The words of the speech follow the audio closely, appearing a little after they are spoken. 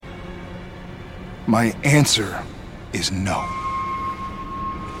My answer is no.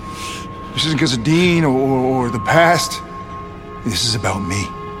 This isn't because of Dean or the past. This is about me.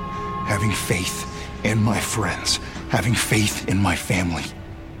 Having faith in my friends. Having faith in my family.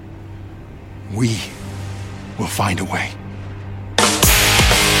 We will find a way.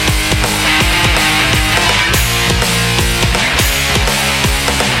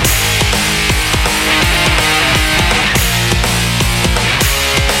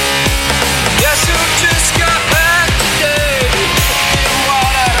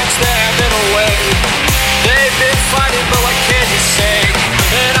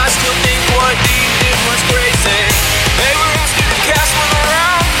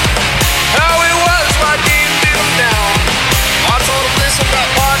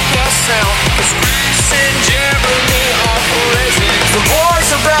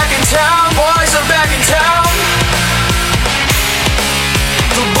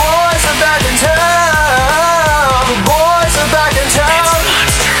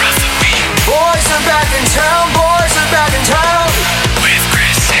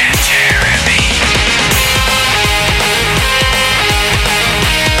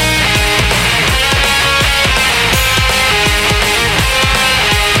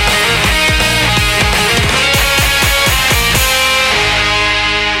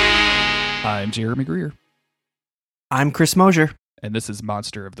 I'm Jeremy Greer. I'm Chris Mosier. And this is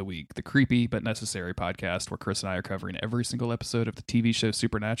Monster of the Week, the creepy but necessary podcast where Chris and I are covering every single episode of the TV show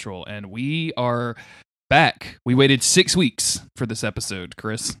Supernatural. And we are back. We waited 6 weeks for this episode,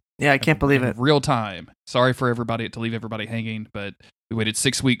 Chris. Yeah, I can't believe it. Real time. Sorry for everybody to leave everybody hanging, but we waited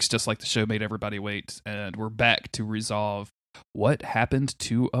 6 weeks just like the show made everybody wait. And we're back to resolve what happened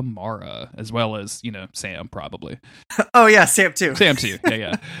to Amara, as well as, you know, Sam, probably. Oh, yeah, Sam too. Sam too.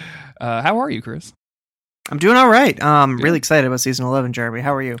 Yeah. How are you, Chris? I'm doing all right. Really excited about season 11, Jeremy.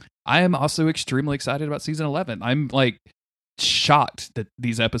 How are you? I am also extremely excited about season 11. I'm like shocked that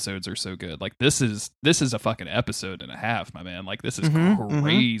these episodes are so good. Like this is a fucking episode and a half, my man. Like this is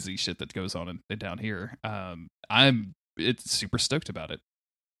crazy shit that goes on down here. It's super stoked about it.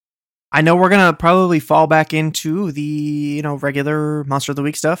 I know we're gonna probably fall back into the regular Monster of the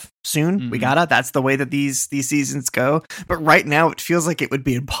Week stuff soon. We gotta. That's the way that these seasons go. But right now, it feels like it would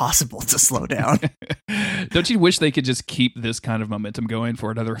be impossible to slow down. Don't you wish they could just keep this kind of momentum going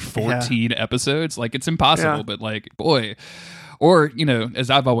for another 14 episodes? Like it's impossible, but like boy. Or, as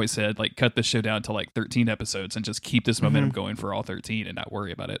I've always said, like cut the show down to like 13 episodes and just keep this momentum going for all 13 and not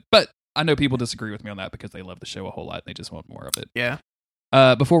worry about it. But I know people disagree with me on that because they love the show a whole lot and they just want more of it. Yeah.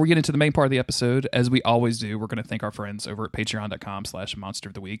 Before we get into the main part of the episode, as we always do, we're going to thank our friends over at patreon.com/monster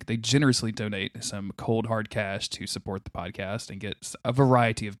of the week. They generously donate some cold hard cash to support the podcast and get a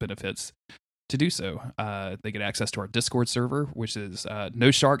variety of benefits to do so. They get access to our Discord server, which is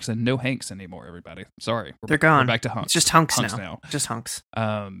no sharks and no Hanks anymore, everybody. Sorry. They're gone. We're back to hunks. It's just hunks now. Just hunks.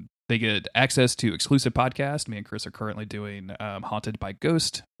 They get access to exclusive podcasts. Me and Chris are currently doing Haunted by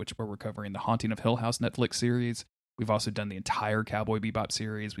Ghost, where we're covering the Haunting of Hill House Netflix series. We've also done the entire Cowboy Bebop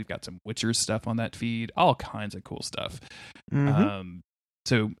series. We've got some Witcher stuff on that feed, all kinds of cool stuff.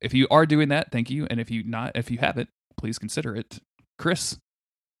 So if you are doing that, thank you. And if you haven't, please consider it. Chris,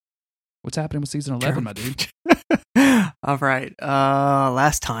 what's happening with season 11, my dude? All right.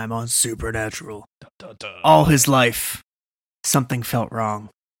 Last time on Supernatural, all his life, something felt wrong.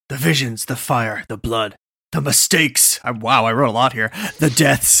 The visions, the fire, the blood, the mistakes. Wow, I wrote a lot here. The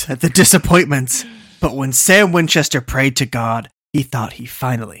deaths, the disappointments. But when Sam Winchester prayed to God, he thought he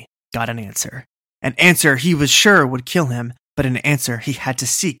finally got an answer. An answer he was sure would kill him, but an answer he had to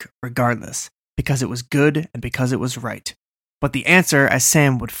seek regardless, because it was good and because it was right. But the answer, as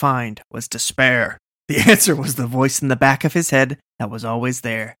Sam would find, was despair. The answer was the voice in the back of his head that was always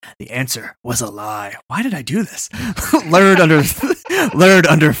there. The answer was a lie. Why did I do this? Lured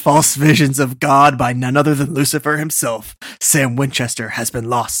under false visions of God by none other than Lucifer himself, Sam Winchester has been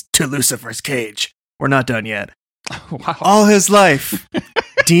lost to Lucifer's cage. We're not done yet. Wow. All his life,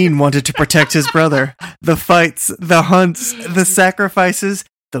 Dean wanted to protect his brother. The fights, the hunts, the sacrifices,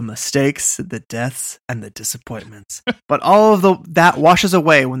 the mistakes, the deaths, and the disappointments. But all of that washes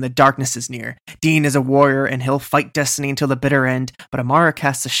away when the darkness is near. Dean is a warrior and he'll fight destiny until the bitter end, but Amara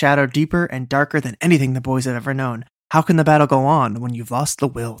casts a shadow deeper and darker than anything the boys have ever known. How can the battle go on when you've lost the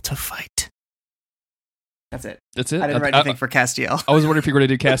will to fight? That's it. That's it. I didn't write anything for Castiel. I was wondering if you were going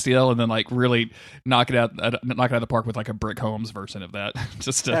to do Castiel and then like really knock it out of the park with like a Brick Holmes version of that.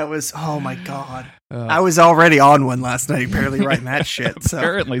 That was, oh my God. I was already on one last night, apparently writing that shit. So.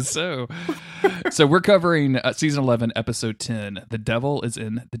 Apparently so. So we're covering season 11, episode 10. The Devil is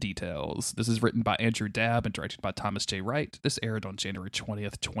in the Details. This is written by Andrew Dabb and directed by Thomas J. Wright. This aired on January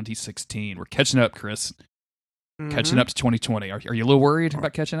 20th, 2016. We're catching up, Chris. Catching up to 2020. Are you a little worried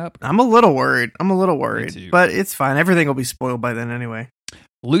about catching up? I'm a little worried. But it's fine. Everything will be spoiled by then anyway.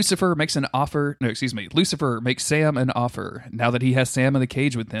 Lucifer makes Sam an offer. Now that he has Sam in the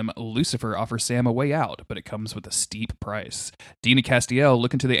cage with him, Lucifer offers Sam a way out, but it comes with a steep price. Dean and Castiel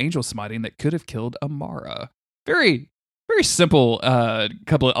look into the angel smiting that could have killed Amara. Very, very simple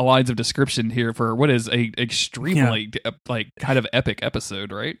couple of lines of description here for what is a extremely like kind of epic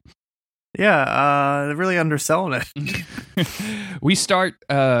episode, right? Yeah, they're really underselling it. We start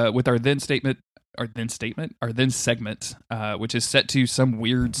with our then segment, which is set to some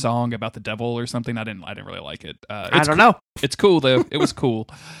weird song about the devil or something. I didn't really like it. I don't know. It's cool though. It was cool.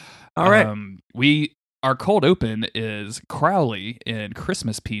 All right. Our cold open is Crowley in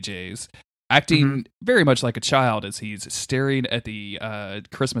Christmas PJs, acting very much like a child as he's staring at the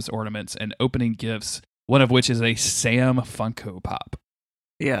Christmas ornaments and opening gifts. One of which is a Sam Funko Pop.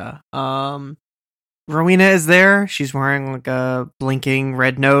 Yeah. Rowena is there. She's wearing like a blinking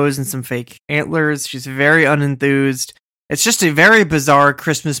red nose and some fake antlers. She's very unenthused. It's just a very bizarre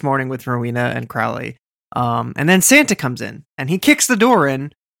Christmas morning with Rowena and Crowley. And then Santa comes in and he kicks the door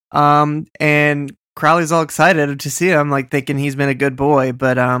in. And Crowley's all excited to see him, like thinking he's been a good boy.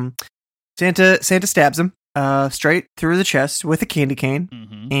 But Santa stabs him straight through the chest with a candy cane.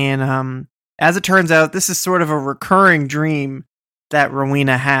 Mm-hmm. And as it turns out, this is sort of a recurring dream that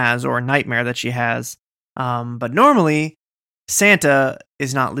Rowena has, or a nightmare that she has. But normally, Santa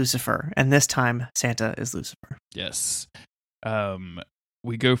is not Lucifer, and this time, Santa is Lucifer. Yes.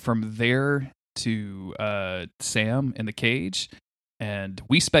 We go from there to Sam in the cage, and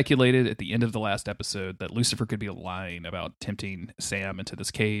we speculated at the end of the last episode that Lucifer could be lying about tempting Sam into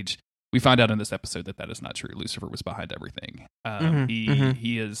this cage. We find out in this episode that is not true. Lucifer was behind everything.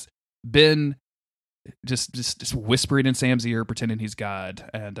 He has been just whispering in Sam's ear, pretending he's God,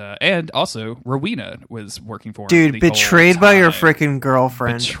 and also Rowena was working for him. Dude, betrayed by your freaking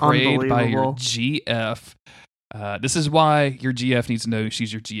girlfriend. Betrayed by your GF. This is why your GF needs to know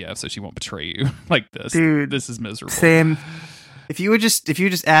she's your GF, so she won't betray you like this. Dude, this is miserable. Sam, if you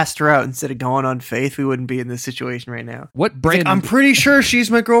just asked her out instead of going on faith, we wouldn't be in this situation right now. What brand? Like, I'm pretty sure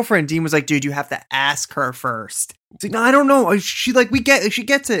she's my girlfriend. Dean was like, dude, you have to ask her first. It's like, no, I don't know. She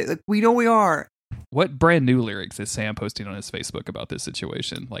gets it. Like, we know we are. What brand new lyrics is Sam posting on his Facebook about this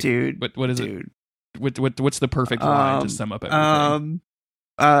situation? Like, dude, what is it? What's the perfect line to sum up everything?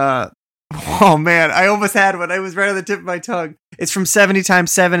 Oh man, I almost had one. I was right on the tip of my tongue. It's from 70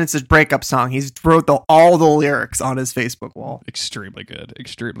 times 7. It's his breakup song. He's wrote all the lyrics on his Facebook wall. Extremely good.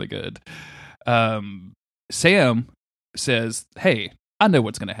 Extremely good. Sam says, "Hey, I know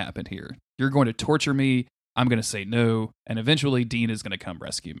what's going to happen here. You're going to torture me. I'm going to say no, and eventually Dean is going to come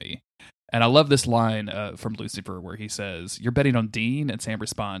rescue me." And I love this line from Lucifer where he says, "You're betting on Dean?" And Sam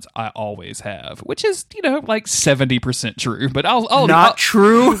responds, "I always have," which is, like 70% true, but I'll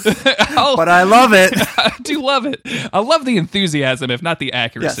true, but I love it. I do love it. I love the enthusiasm, if not the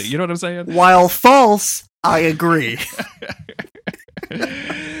accuracy. Yes. You know what I'm saying? While false, I agree.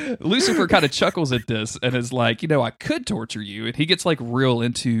 Lucifer kind of chuckles at this and is like, I could torture you. And he gets like real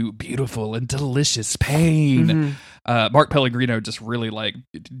into beautiful and delicious pain. Mm-hmm. Mark Pellegrino just really like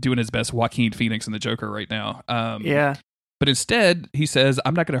doing his best Joaquin Phoenix in the Joker right now. Yeah. But instead, he says,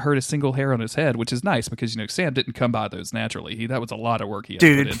 "I'm not going to hurt a single hair on his head," which is nice because, Sam didn't come by those naturally. That was a lot of work he had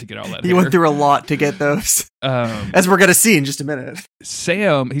to put in to get all that He went through a lot to get those, as we're going to see in just a minute.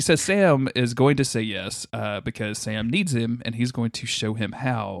 He says Sam is going to say yes because Sam needs him, and he's going to show him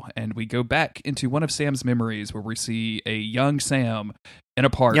how. And we go back into one of Sam's memories where we see a young Sam in a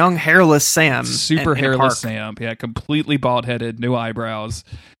park. Young hairless Sam. Super hairless Sam. Yeah, completely bald-headed, no eyebrows.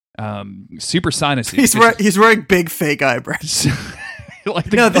 Super sinusy. He's wearing big fake eyebrows.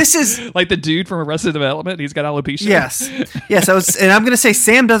 This is like the dude from Arrested Development. He's got alopecia. Yes. And I'm gonna say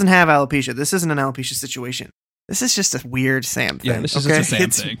Sam doesn't have alopecia. This isn't an alopecia situation. This is just a weird Sam thing. Yeah, this is just a Sam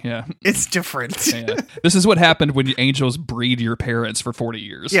thing. Yeah, it's different. Yeah. This is what happened when angels breed your parents for 40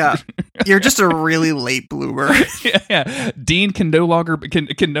 years. Yeah, you're just a really late bloomer. Yeah. Dean can no longer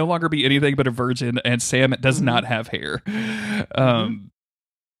be anything but a virgin, and Sam does not have hair.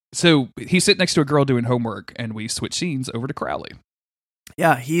 So he's sitting next to a girl doing homework, and we switch scenes over to Crowley.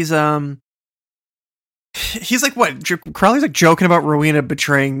 Yeah, he's he's like, what? Crowley's like joking about Rowena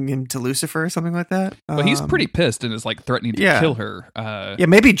betraying him to Lucifer or something like that. Well, he's pretty pissed and is like threatening to kill her. Yeah,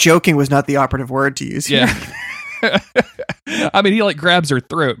 maybe joking was not the operative word to use here. Yeah. I mean, he like grabs her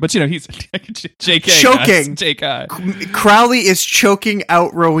throat, but he's JK. Choking. JK. Crowley is choking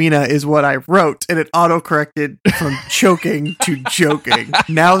out Rowena is what I wrote, and it auto-corrected from choking to joking.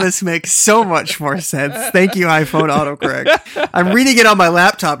 Now this makes so much more sense. Thank you, iPhone autocorrect. I'm reading it on my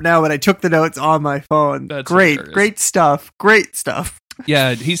laptop now, but I took the notes on my phone. That's great, hilarious. great stuff.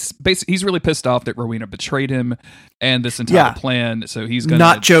 Yeah, he's really pissed off that Rowena betrayed him and this entire plan. So he's gonna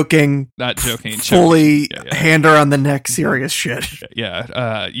not joking, fully hand her on the neck, serious shit.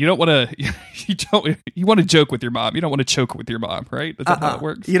 Yeah, you don't want to. You want to joke with your mom. You don't want to choke with your mom, right? That's how it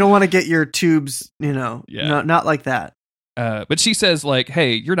works. You don't want to get your tubes, not like that. But she says, like,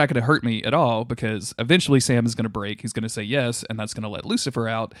 hey, you're not going to hurt me at all because eventually Sam is going to break. He's going to say yes, and that's going to let Lucifer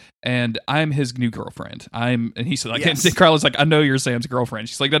out. And I'm his new girlfriend. And he said, Carla's like, I know you're Sam's girlfriend.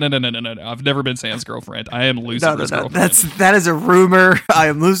 She's like, no. I've never been Sam's girlfriend. I am Lucifer's girlfriend. That is a rumor. I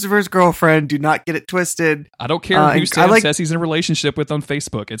am Lucifer's girlfriend. Do not get it twisted. I don't care who Sam says he's in a relationship with on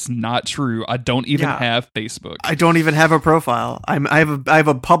Facebook. It's not true. I don't even have Facebook. I don't even have a profile. I have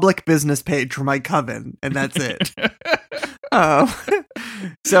a public business page for my coven, and that's it.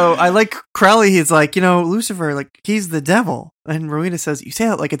 So I like Crowley. He's like, Lucifer, like he's the devil. And Rowena says, you say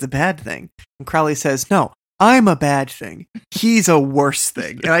that like it's a bad thing. And Crowley says, no, I'm a bad thing. He's a worse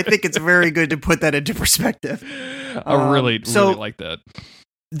thing. And I think it's very good to put that into perspective. I really like that.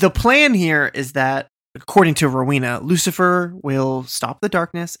 The plan here is that, according to Rowena, Lucifer will stop the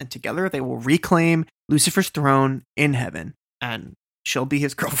darkness and together they will reclaim Lucifer's throne in heaven. And she'll be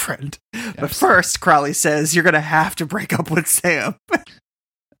his girlfriend. Yes. But first, Crowley says, you're going to have to break up with Sam.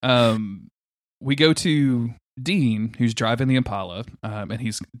 We go to Dean, who's driving the Impala, and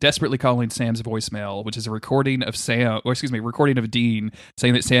he's desperately calling Sam's voicemail, which is a recording of Dean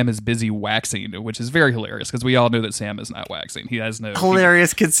saying that Sam is busy waxing, which is very hilarious because we all know that Sam is not waxing. He has no...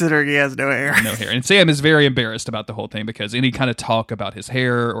 Hilarious considering he has no hair. No hair. And Sam is very embarrassed about the whole thing because any kind of talk about his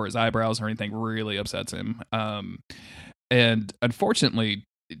hair or his eyebrows or anything really upsets him. And unfortunately,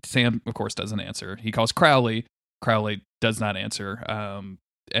 Sam, of course, doesn't answer. He calls Crowley. Crowley does not answer.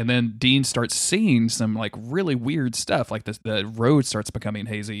 And then Dean starts seeing some like really weird stuff. Like the road starts becoming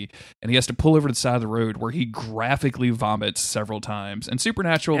hazy, and he has to pull over to the side of the road where he graphically vomits several times. And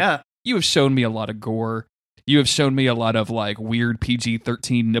Supernatural, you have shown me a lot of gore. You have shown me a lot of like weird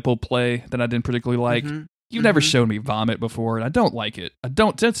PG-13 nipple play that I didn't particularly like. Mm-hmm. You've never shown me vomit before, and I don't like it.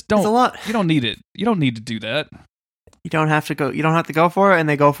 Don't. It's a lot. You don't need it. You don't need to do that. You don't have to go for it, and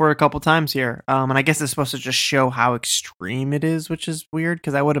they go for it a couple times here. And I guess it's supposed to just show how extreme it is, which is weird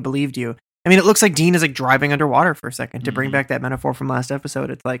because I would have believed you. I mean, it looks like Dean is like driving underwater for a second to bring back that metaphor from last episode.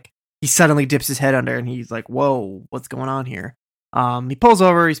 It's like he suddenly dips his head under, and he's like, "Whoa, what's going on here?" He pulls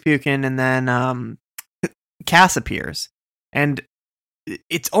over, he's puking, and then Cass appears, and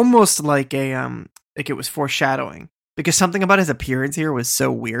it's almost like like it was foreshadowing. Because something about his appearance here was so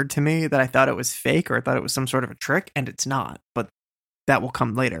weird to me that I thought it was fake or I thought it was some sort of a trick, and it's not. But that will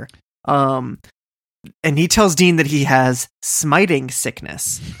come later. And he tells Dean that he has smiting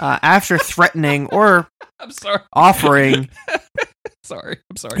sickness after threatening or offering. I'm sorry.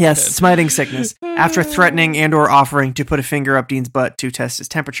 Yes, smiting sickness. After threatening and or offering to put a finger up Dean's butt to test his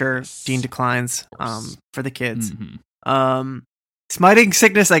temperature, Dean declines for the kids. Mm-hmm. Smiting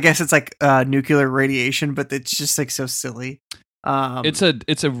sickness, I guess it's like nuclear radiation, but it's just like so silly. It's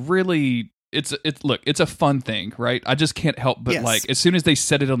a fun thing, right? I just can't help but like as soon as they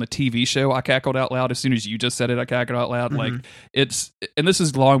said it on the TV show, I cackled out loud. As soon as you just said it, I cackled out loud. Mm-hmm. Like and this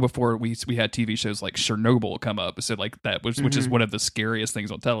is long before we had TV shows like Chernobyl come up, so like that, which is one of the scariest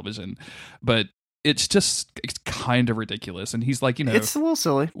things on television, but. It's kind of ridiculous. And he's like, it's a little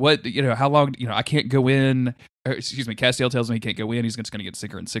silly. What, how long, I can't go in. Castiel tells him he can't go in. He's just going to get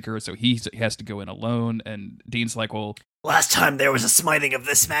sicker and sicker. So he has to go in alone. And Dean's like, well, last time there was a smiting of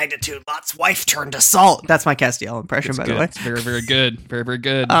this magnitude, Lot's wife turned to salt. That's my Castiel impression, by the way. It's very, very good. Very, very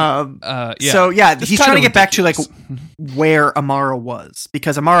good. So he's trying to get back to like where Amara was,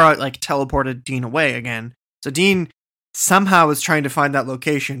 because Amara like teleported Dean away again. So Dean somehow is trying to find that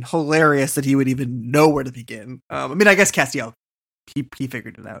location. Hilarious that he would even know where to begin. I mean, I guess Castiel, he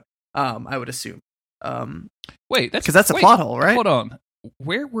figured it out. I would assume. Wait, because that's a plot hole, right? Hold on.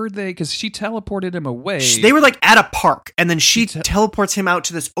 Where were they? Because she teleported him away. They were like at a park, and then she teleports him out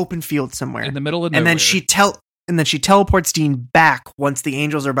to this open field somewhere in the middle of nowhere. And then she teleports Dean back once the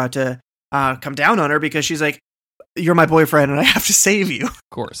angels are about to come down on her, because she's like, you're my boyfriend and I have to save you. Of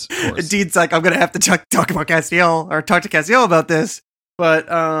course. And Dean's like, I'm going to have to talk about Castiel, or talk to Castiel about this. But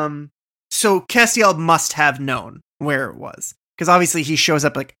So Castiel must have known where it was, because obviously he shows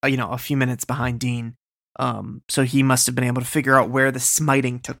up like a few minutes behind Dean. So he must have been able to figure out where the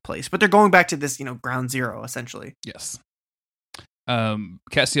smiting took place. But they're going back to this, ground zero essentially. Yes.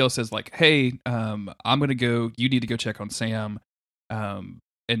 Castiel says like, "Hey, I'm gonna go. You need to go check on Sam."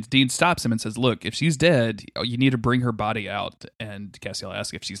 And Dean stops him and says, "Look, if she's dead, you need to bring her body out." And Castiel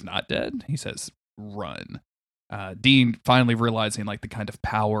asks if she's not dead. He says, "Run." Dean finally realizing like the kind of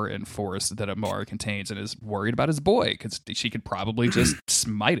power and force that Amara contains, and is worried about his boy because she could probably just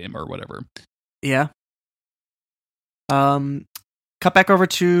smite him or whatever. Yeah. Cut back over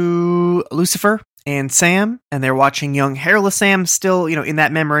to Lucifer and Sam, and they're watching young hairless Sam still, in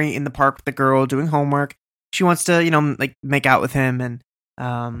that memory in the park with the girl doing homework. She wants to, make out with him, and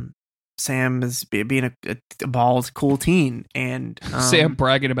Sam is being a bald, cool teen, and Sam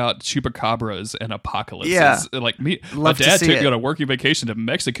bragging about chupacabras and apocalypses. Yeah, like my dad took me on a working vacation to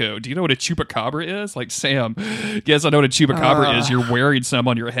Mexico. Do you know what a chupacabra is? Like, Sam, yes, I know what a chupacabra is. You're wearing some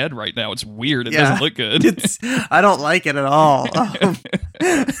on your head right now. It's weird. It doesn't look good. I don't like it at all.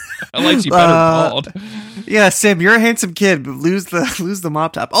 I like you better bald. Yeah, Sam, you're a handsome kid, but lose the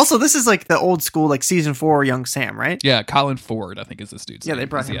mop top. Also, this is like the old school, like season 4 young Sam, right? Yeah, Colin Ford, I think is this dude's name. Yeah, they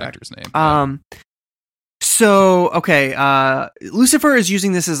brought him the back. Actor's name. So, okay, Lucifer is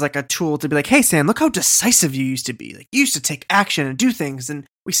using this as like a tool to be like, "Hey, Sam, look how decisive you used to be. Like, you used to take action and do things." And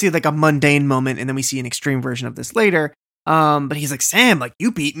we see like a mundane moment, and then we see an extreme version of this later. But he's like, "Sam, like,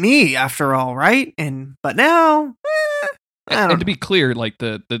 you beat me after all, right? But now, and to be clear, like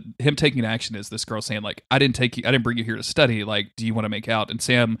the him taking action is this girl saying like, I didn't bring you here to study. Like, do you want to make out?" And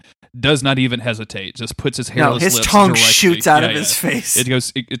Sam does not even hesitate, just puts his hairless his lips tongue directly. shoots out of his face. It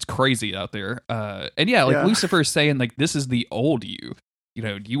goes, it's crazy out there. And yeah, like Lucifer's saying like, this is the old you.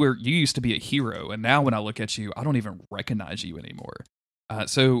 You used to be a hero, and now when I look at you, I don't even recognize you anymore.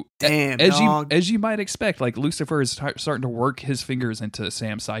 So damn, as you might expect, like Lucifer is starting to work his fingers into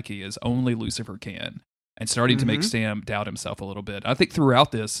Sam's psyche as only Lucifer can. And starting to make Sam doubt himself a little bit. I think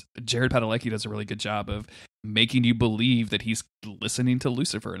throughout this, Jared Padalecki does a really good job of making you believe that he's listening to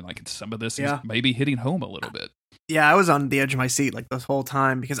Lucifer, and like some of this is maybe hitting home a little bit. Yeah, I was on the edge of my seat like this whole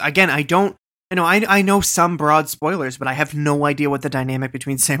time, because again, I know some broad spoilers, but I have no idea what the dynamic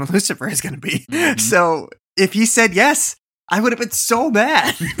between Sam and Lucifer is going to be. Mm-hmm. So if he said yes, I would have been so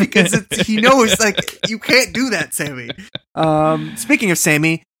mad, because he knows like, you can't do that, Sammy. Speaking of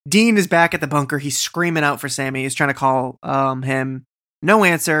Sammy, Dean is back at the bunker. He's screaming out for Sammy. He's trying to call him. No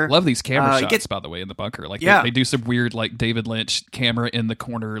answer. Love these camera shots, by the way, in the bunker. Like, they do some weird, like, David Lynch camera in the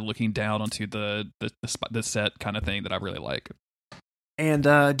corner looking down onto the set kind of thing that I really like. And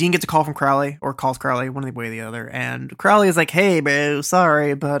Dean gets a call from Crowley, or calls Crowley, one way or the other. And Crowley is like, "Hey, bro,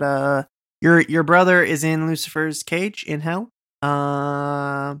 sorry, but your brother is in Lucifer's cage in hell.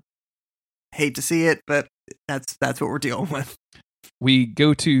 Hate to see it, but that's what we're dealing with." We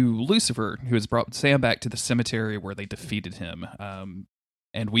go to Lucifer, who has brought Sam back to the cemetery where they defeated him.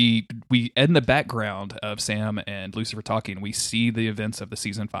 And we in the background of Sam and Lucifer talking, we see the events of the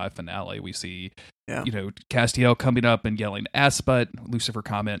season 5 finale. We see, Castiel coming up and yelling "ass butt." Lucifer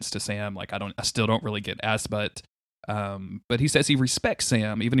comments to Sam like, I still don't really get ass butt. But he says he respects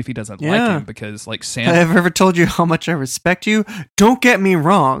Sam even if he doesn't like him, because like Sam. Have I ever told you how much I respect you? Don't get me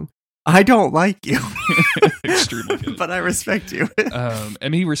wrong. I don't like you. Extremely good. But I respect you.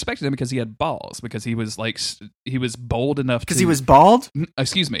 And he respected him because he had balls, because he was like, he was bold enough because he was bald?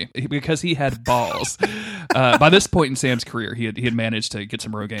 Excuse me. Because he had balls. By this point in Sam's career, he had managed to get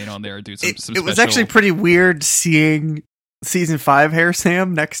some Rogaine on there and do some It was actually pretty weird seeing season 5 hair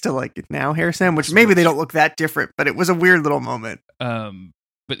Sam next to like now hair Sam, which maybe they don't look that different, but it was a weird little moment.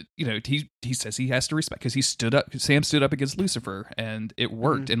 But he says he has to respect, because Sam stood up against Lucifer, and it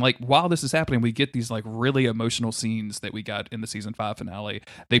worked. And like, while this is happening, we get these like really emotional scenes that we got in the season 5 finale.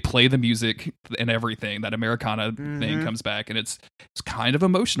 They play the music and everything. That Americana thing comes back, and it's kind of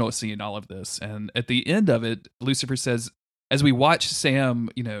emotional seeing all of this. And at the end of it, Lucifer says, as we watch Sam,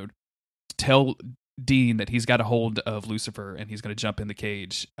 tell Dean that he's got a hold of Lucifer and he's going to jump in the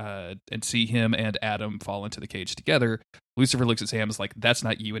cage, and see him and Adam fall into the cage together, Lucifer looks at Sam and is like, "That's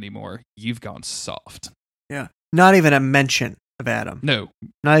not you anymore. You've gone soft." Yeah. Not even a mention of Adam. No.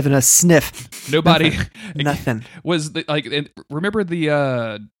 Not even a sniff. Nobody. Nothing. Was remember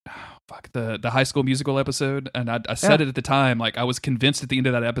the High School Musical episode? And I said it at the time, like, I was convinced at the end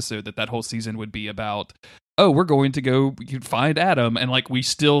of that episode that whole season would be about, oh, we're going to go find Adam, and like, we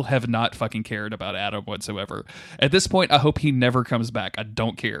still have not fucking cared about Adam whatsoever. At this point, I hope he never comes back. I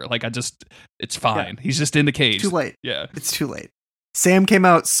don't care. Like, it's fine. Yeah. He's just in the cage. Too late. Yeah. It's too late. Sam came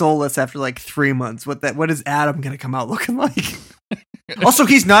out soulless after like 3 months. What is Adam gonna come out looking like? Also,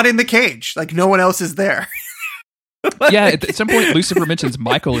 he's not in the cage. Like, no one else is there. Yeah, at some point, Lucifer mentions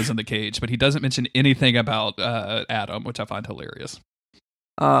Michael is in the cage, but he doesn't mention anything about Adam, which I find hilarious.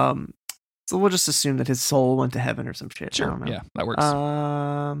 So we'll just assume that his soul went to heaven or some shit. Sure, I don't know. yeah, that works.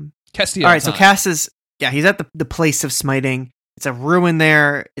 Castiel. All right, so Cass is he's at the place of smiting. It's a ruin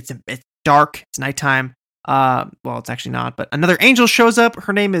there. It's dark. It's nighttime. Well, it's actually not, but another angel shows up.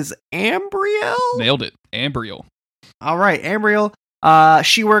 Her name is Ambriel. Nailed it, Ambriel. All right, Ambriel.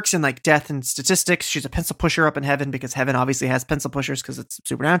 She works in like death and statistics. She's a pencil pusher up in heaven because heaven obviously has pencil pushers because it's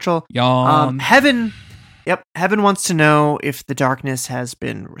supernatural. Heaven wants to know if the darkness has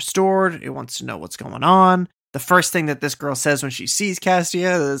been restored. It wants to know what's going on. The first thing that this girl says when she sees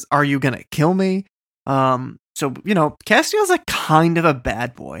Castiel is, "Are you gonna kill me?" So, you know, Castiel's like kind of a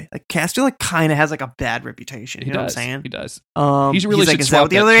bad boy. Like Castiel like kind of has like a bad reputation. You know what I'm saying? He does. He's really like, is that what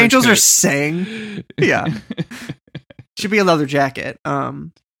the other angels are saying? Yeah. Should be a leather jacket.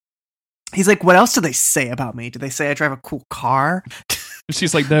 He's like, what else do they say about me? Do they say I drive a cool car?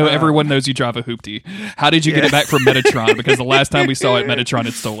 She's like, no, everyone knows you drive a hoopty. How did you get it back from Metatron? Because the last time we saw it, Metatron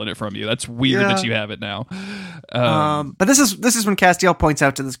had stolen it from you. That's weird that you have it now. But this is when Castiel points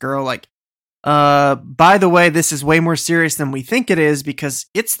out to this girl, like, by the way, this is way more serious than we think it is because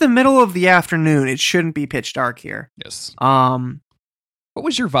it's the middle of the afternoon. It shouldn't be pitch dark here. Yes. What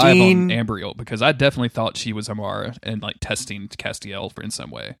was your vibe on Ambriel? Because I definitely thought she was Amara and like testing Castiel in some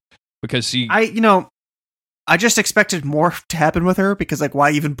way. Because I just expected more to happen with her because like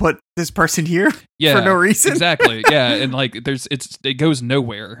why even put this person here for no reason? Exactly. Yeah, and like it goes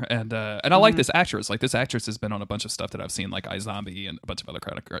nowhere. And I like this actress. Like this actress has been on a bunch of stuff that I've seen, like iZombie and a bunch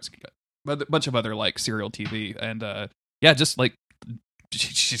of other like serial TV. And just like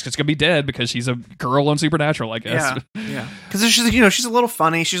she's just gonna be dead because she's a girl on Supernatural, I guess. Yeah. Because she's a little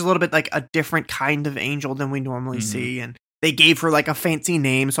funny. She's a little bit like a different kind of angel than we normally see, and they gave her like a fancy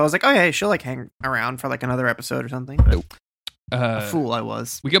name, so I was like, oh yeah, she'll like hang around for like another episode or something. But a fool I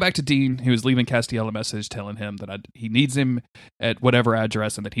was. We go back to Dean, who is leaving Castiel a message telling him that he needs him at whatever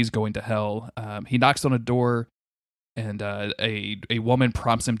address and that he's going to hell. He knocks on a door. And a woman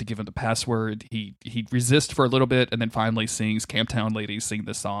prompts him to give him the password. He resists for a little bit and then finally sings Camptown Ladies Sing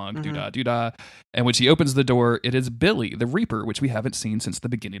the Song, doo-dah, doo-dah. And when she opens the door, it is Billy, the Reaper, which we haven't seen since the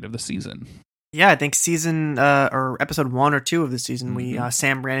beginning of the season. Yeah, I think season or episode 1 or 2 of the season,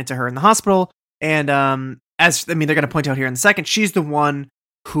 Sam ran into her in the hospital. And they're going to point out here in a second, she's the one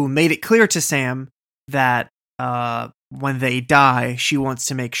who made it clear to Sam that when they die, she wants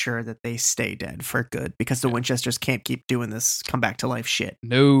to make sure that they stay dead for good because the Winchesters can't keep doing this come back to life shit.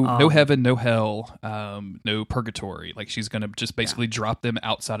 No heaven, no hell, no purgatory. Like she's gonna just basically drop them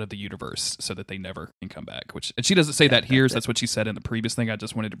outside of the universe so that they never can come back. And she doesn't say that here. So that's what she said in the previous thing. I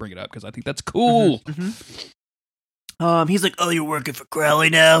just wanted to bring it up because I think that's cool. He's like, "Oh, you're working for Crowley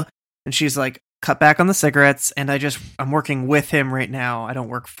now," and she's like, "Cut back on the cigarettes." And I'm working with him right now. I don't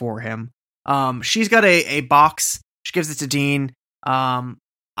work for him. She's got a box. She gives it to Dean.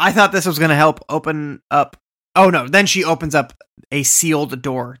 I thought this was going to help open up. Oh no! Then she opens up a sealed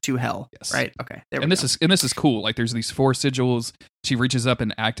door to hell. Yes. Right. Okay. This is cool. Like there's these 4 sigils. She reaches up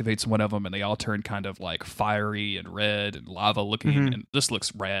and activates one of them, and they all turn kind of like fiery and red and lava looking, and this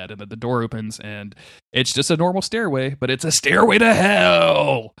looks rad. And then the door opens, and it's just a normal stairway, but it's a stairway to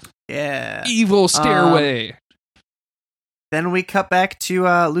hell. Yeah. Evil stairway. Then we cut back to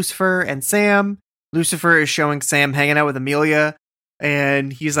Lucifer and Sam. Lucifer is showing Sam hanging out with Amelia,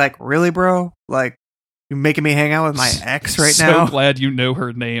 and he's like, "Really, bro? Like, you're making me hang out with my ex right now?" So glad you know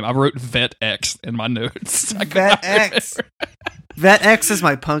her name. I wrote Vet X in my notes. Vet X. Vet X is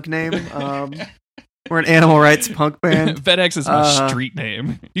my punk name. We're an animal rights punk band. Vet X is my street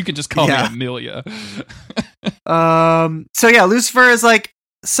name. You can just call me Amelia. So yeah, Lucifer is like,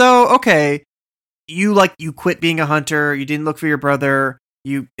 so okay, you quit being a hunter. You didn't look for your brother.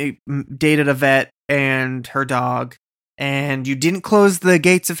 You dated a vet and her dog, and you didn't close the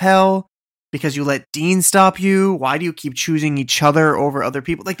gates of hell because you let Dean stop you. Why do you keep choosing each other over other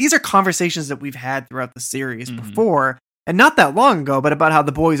people? Like, these are conversations that we've had throughout the series before, and not that long ago, but about how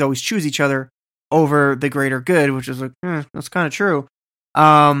the boys always choose each other over the greater good, which is like, that's kind of true.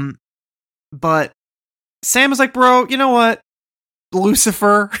 But Sam is like, bro, you know what?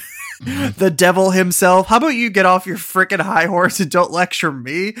 Lucifer, the devil himself, how about you get off your freaking high horse and don't lecture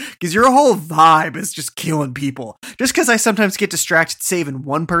me? Because your whole vibe is just killing people. Just because I sometimes get distracted saving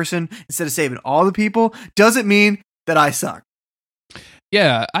one person instead of saving all the people doesn't mean that I suck.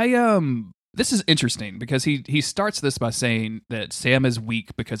 Yeah, This is interesting because he starts this by saying that Sam is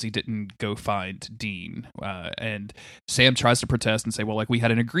weak because he didn't go find Dean, and Sam tries to protest and say, well, like, we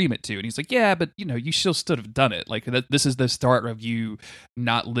had an agreement to, and he's like, yeah, but you know, you still should have done it. Like, this is the start of you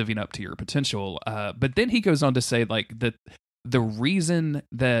not living up to your potential. But then he goes on to say, like, that the reason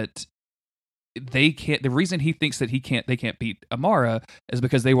that the reason he thinks that they can't beat Amara is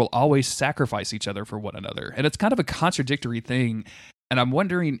because they will always sacrifice each other for one another, and it's kind of a contradictory thing. And I'm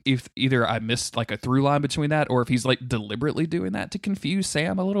wondering if either I missed like a through line between that, or if he's like deliberately doing that to confuse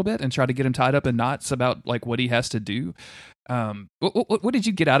Sam a little bit and try to get him tied up in knots about like what he has to do. What did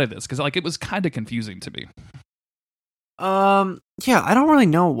you get out of this? Because like it was kind of confusing to me. Yeah, I don't really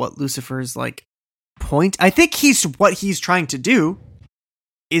know what Lucifer's like point. I think what he's trying to do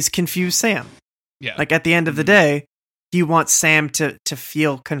is confuse Sam. Yeah, like at the end of the day, he wants Sam to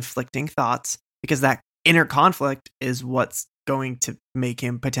feel conflicting thoughts, because that inner conflict is what's going to make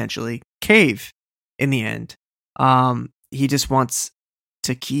him potentially cave in the end. He just wants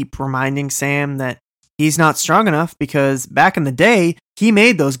to keep reminding Sam that he's not strong enough, because back in the day, he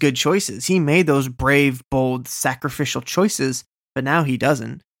made those good choices. He made those brave, bold, sacrificial choices, but now he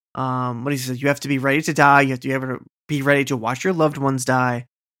doesn't. What he says, you have to be ready to die. You have to ever be ready to watch your loved ones die.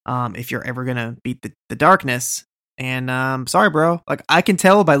 If you're ever gonna beat the darkness. And sorry, bro. Like, I can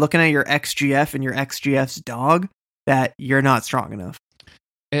tell by looking at your XGF and your XGF's dog that you're not strong enough.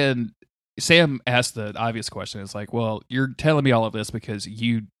 And Sam asked the obvious question. It's like, well, you're telling me all of this because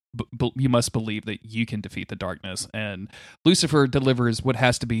you must believe that you can defeat the darkness. And Lucifer delivers what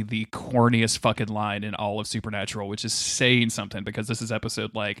has to be the corniest fucking line in all of Supernatural, which is saying something, because this is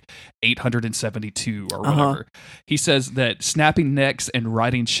episode like 872 or whatever. He says that snapping necks and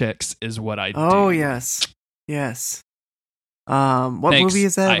writing checks is what I do. Oh, yes. What movie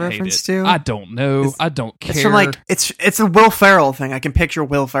is that a reference to? I don't know. I don't care. It's from like it's a Will Ferrell thing. I can picture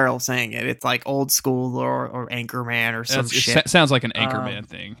Will Ferrell saying it. It's like Old School or Anchorman or some shit. It sounds like an Anchorman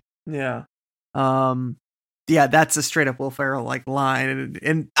thing. Yeah. Yeah, that's a straight up Will Ferrell like line,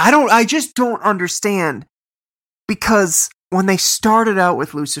 and I just don't understand, because when they started out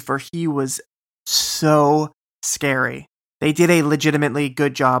with Lucifer, he was so scary. They did a legitimately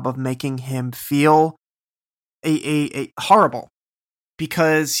good job of making him feel a horrible,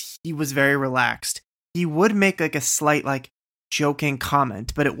 because he was very relaxed. He would make like a slight like joking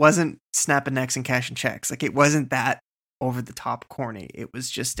comment, but it wasn't snapping necks and cashing checks. Like, it wasn't that over the top corny. It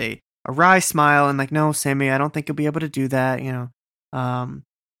was just a wry smile and like, no, Sammy, I don't think you'll be able to do that. You know,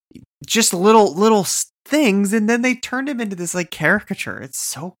 just little things, and then they turned him into this like caricature. It's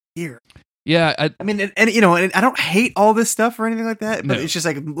so weird. Yeah, I mean, and you know, and I don't hate all this stuff or anything like that, but it's just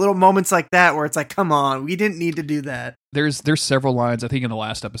like little moments like that where it's like, come on, we didn't need to do that. There's several lines. I think in the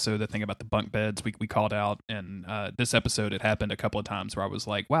last episode, the thing about the bunk beds we called out, and this episode it happened a couple of times where I was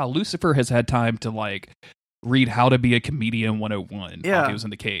like, wow, Lucifer has had time to like read How to Be a Comedian 101 while he was in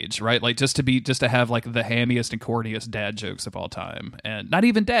the cage, right? Like just to have like the hammiest and corniest dad jokes of all time, and not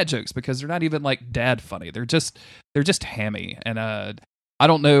even dad jokes, because they're not even like dad funny. They're just hammy. And I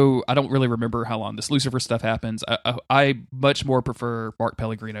don't know. I don't really remember how long this Lucifer stuff happens. I much more prefer Mark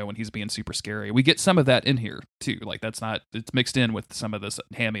Pellegrino when he's being super scary. We get some of that in here too. Like it's mixed in with some of this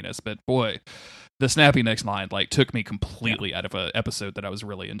hamminess. But boy, the snappy next line like took me completely out of an episode that I was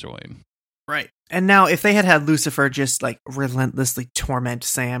really enjoying. Right. And now if they had Lucifer just like relentlessly torment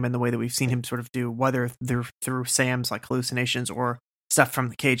Sam in the way that we've seen him sort of do, whether through Sam's like hallucinations or stuff from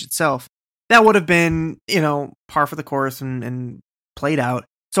the cage itself, that would have been, you know, par for the course and played out.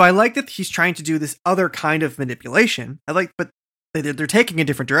 So I like that he's trying to do this other kind of manipulation. But they're taking a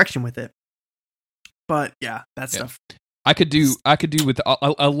different direction with it. But yeah, that stuff. I could do with.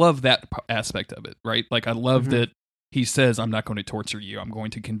 I love that aspect of it, right? Like I love that he says, "I'm not going to torture you. I'm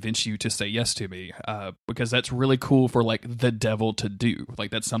going to convince you to say yes to me," because that's really cool for like the devil to do.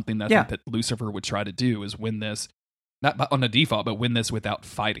 Like that's something I think that Lucifer would try to do, is win this. Not on a default, but win this without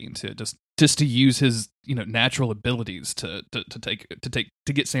fighting. To just to use his natural abilities to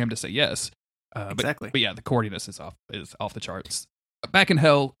get Sam to say yes. Exactly. But yeah, the corniness is off the charts. Back in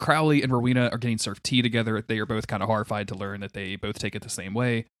hell, Crowley and Rowena are getting served tea together. They are both kind of horrified to learn that they both take it the same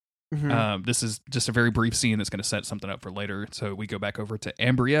way. This is just a very brief scene that's going to set something up for later. So we go back over to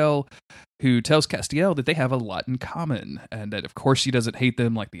Ambrielle, who tells Castiel that they have a lot in common, and that of course she doesn't hate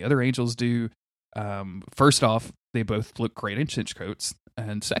them like the other angels do. First off, they both look great in trench coats,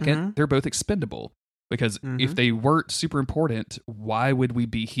 and second, they're both expendable, because if they weren't super important, why would we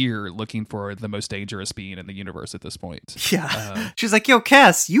be here looking for the most dangerous being in the universe at this point? Yeah. She's like, yo,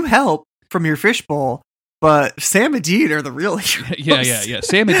 Cass, you help from your fishbowl, but Sam and Dean are the real heroes. Yeah.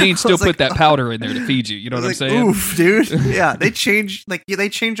 Sam and Dean still put that powder in there to feed you. You know what I'm saying? Oof, dude. Yeah, they change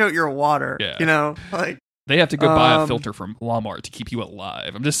out your water. Yeah. You know, like they have to go buy a filter from Walmart to keep you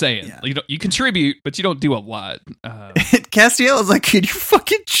alive. I'm just saying. Yeah. You contribute, but you don't do a lot. Castiel is like, "Can you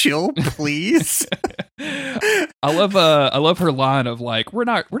fucking chill, please?" I love her line of like, we're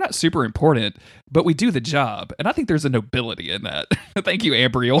not super important, but we do the job, and I think there's a nobility in that. Thank you,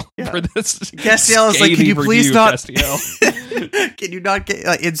 Ambriel, for this. Castiel is like, "Can you please review, not? Castiel. Can you not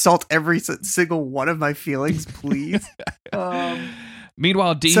insult every single one of my feelings, please?"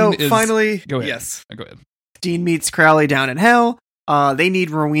 Meanwhile, Dean so is finally, go ahead. Yes, go ahead. Dean meets Crowley down in hell. They need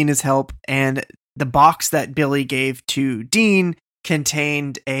Rowena's help, and the box that Billy gave to Dean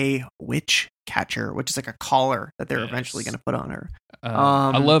contained a witch catcher, which is like a collar that they're eventually going to put on her.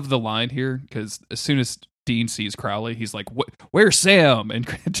 I love the line here because as soon as Dean sees Crowley, he's like, "Where's Sam?" And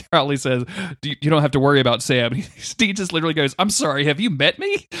Crowley says, "You don't have to worry about Sam." Dean just literally goes, "I'm sorry, have you met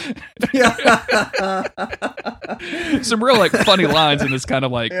me?" Some real like funny lines in this kind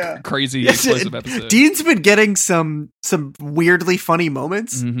of like crazy explosive episode. Dean's been getting some weirdly funny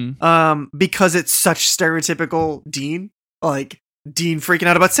moments, because it's such stereotypical Dean, like Dean freaking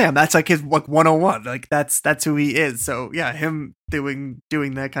out about Sam. That's like his like 101. Like that's who he is. So yeah, him doing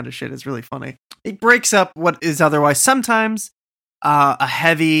that kind of shit is really funny. It breaks up what is otherwise sometimes a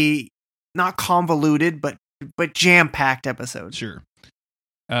heavy, not convoluted, but jam-packed episode. Sure.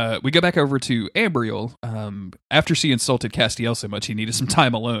 We go back over to Ambriel. After she insulted Castiel so much, he needed some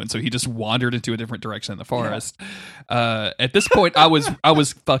time alone, so he just wandered into a different direction in the forest. At this point, I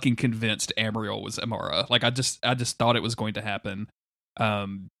was fucking convinced Ambriel was Amara. Like I just thought it was going to happen.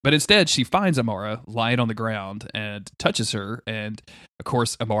 But instead, she finds Amara lying on the ground and touches her, and of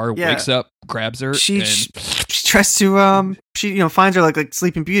course, Amara wakes up, grabs her. She tries to she finds her like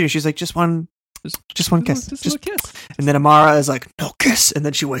Sleeping Beauty. She's like, just one kiss, just a kiss. And then Amara is like, "No kiss," and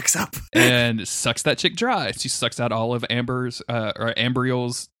then she wakes up and sucks that chick dry. She sucks out all of Amber's or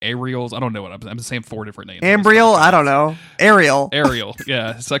Ambriel's. I don't know what I'm saying. 4 different names. Ambriel, I don't know. Ariel,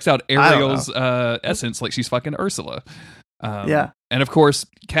 yeah, sucks out Ariel's essence like she's fucking Ursula. And of course,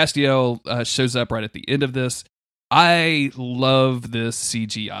 Castiel shows up right at the end of this. I love this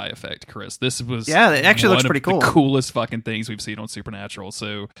CGI effect, Chris. This was it actually looks pretty cool. The coolest fucking things we've seen on Supernatural.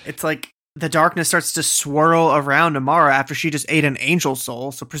 So it's like the darkness starts to swirl around Amara after she just ate an angel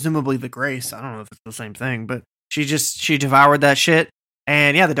soul, so presumably the Grace. I don't know if it's the same thing, but she devoured that shit,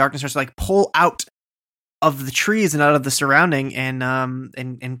 and the darkness starts to like pull out of the trees and out of the surrounding,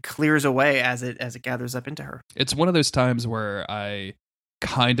 and clears away as it gathers up into her. It's one of those times where I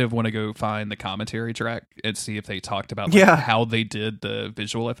kind of want to go find the commentary track and see if they talked about how they did the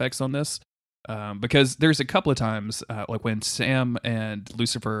visual effects on this. Because there's a couple of times, like when Sam and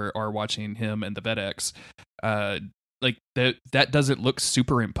Lucifer are watching him and the Vedex, like that doesn't look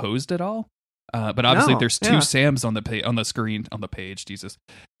superimposed at all. But obviously there's two Sams on the screen on the page. Jesus,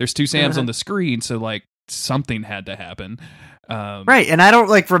 there's two Sams on the screen, so like something had to happen. Right, and I don't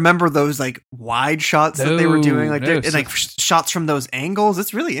like remember those like wide shots that they were doing, like shots from those angles.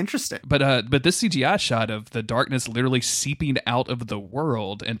 It's really interesting. But this CGI shot of the darkness literally seeping out of the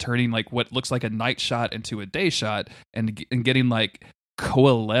world and turning like what looks like a night shot into a day shot, and getting like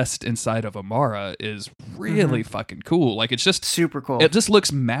coalesced inside of Amara is really fucking cool. Like it's just super cool. It just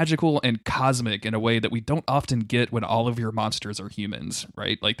looks magical and cosmic in a way that we don't often get when all of your monsters are humans,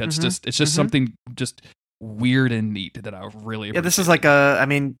 right? Like that's it's just something just weird and neat that I really appreciate. This is like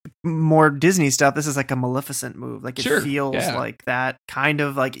more Disney stuff. This is like a Maleficent move. Like it feels like that kind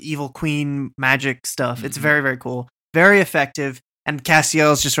of like evil queen magic stuff. It's very, very cool, very effective. And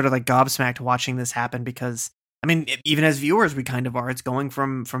Castiel is just sort of like gobsmacked watching this happen, because I mean, even as viewers, we kind of are. It's going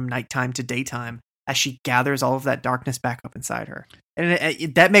from nighttime to daytime as she gathers all of that darkness back up inside her.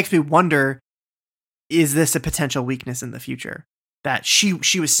 And that makes me wonder, is this a potential weakness in the future? That she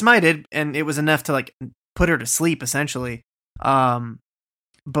was smited and it was enough to like put her to sleep, essentially. But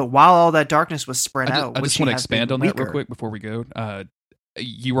while all that darkness was spread out, I just want to expand on that real quick before we go.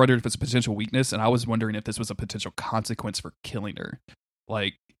 You wondered if it's a potential weakness, and I was wondering if this was a potential consequence for killing her.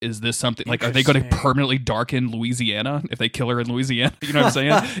 Like, is this something like, are they going to permanently darken Louisiana if they kill her in Louisiana? You know what I'm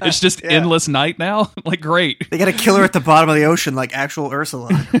saying? It's just endless night now. Like, great. They got to kill her at the bottom of the ocean like actual Ursula.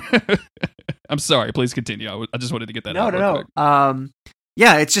 I'm sorry. Please continue. I just wanted to get that out. No.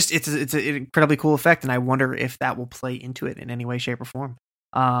 Yeah, it's an incredibly cool effect, and I wonder if that will play into it in any way, shape, or form.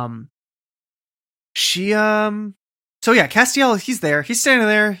 So yeah, Castiel, he's there. He's standing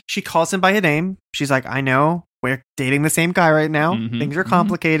there. She calls him by his name. She's like, "I know, we're dating the same guy right now. Things are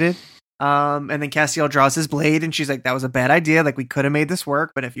complicated." And then Castiel draws his blade, and she's like, "That was a bad idea. Like, we could have made this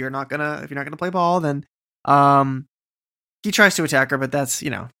work, but if you're not gonna play ball, then He tries to attack her, but that's,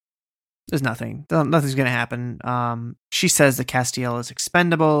 there's nothing. Nothing's going to happen. She says that Castiel is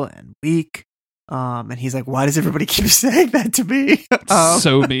expendable and weak. And he's like, why does everybody keep saying that to me?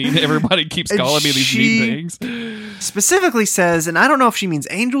 So mean. Everybody keeps calling me these mean things. Specifically says, and I don't know if she means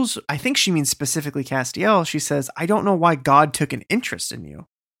angels. I think she means specifically Castiel. She says, I don't know why God took an interest in you.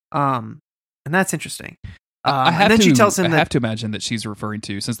 And that's interesting. She tells him I have to imagine that she's referring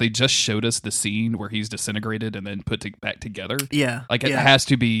to, since they just showed us the scene where he's disintegrated and then put back together. Yeah. Like it has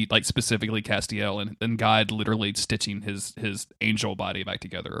to be like specifically Castiel and God literally stitching his angel body back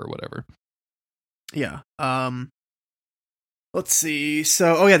together or whatever. Yeah. Let's see.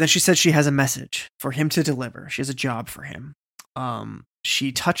 So, then she said she has a message for him to deliver. She has a job for him.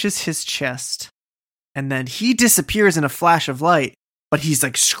 She touches his chest and then he disappears in a flash of light, but he's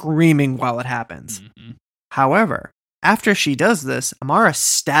like screaming while it happens. Mm-hmm. However, after she does this, Amara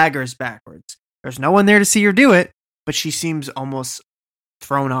staggers backwards. There's no one there to see her do it, but she seems almost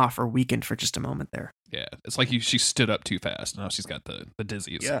thrown off or weakened for just a moment there. Yeah, it's like she stood up too fast. Now she's got the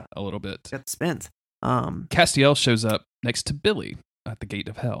dizzies a little bit. Got the spins. Castiel shows up next to Billy at the gate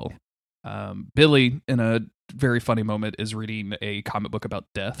of hell. Billy, in a very funny moment, is reading a comic book about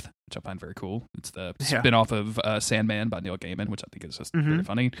death, which I find very cool. It's the spin-off of Sandman by Neil Gaiman, which I think is just very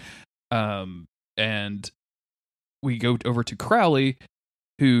funny. And we go over to Crowley,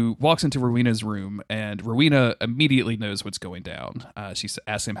 who walks into Rowena's room, and Rowena immediately knows what's going down. She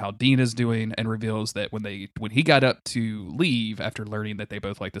asks him how Dean is doing, and reveals that when he got up to leave after learning that they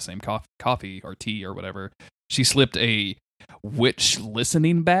both like the same coffee or tea or whatever, she slipped a witch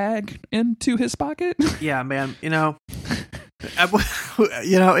listening bag into his pocket. Yeah, man. It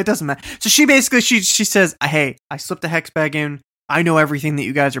doesn't matter. So she basically she says, "Hey, I slipped a hex bag in. I know everything that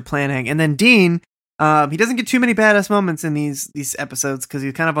you guys are planning." And then Dean. He doesn't get too many badass moments in these episodes because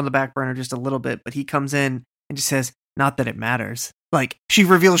he's kind of on the back burner just a little bit, but he comes in and just says, not that it matters. Like, she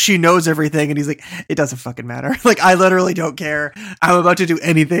reveals she knows everything, and he's like, it doesn't fucking matter. Like, I literally don't care. I'm about to do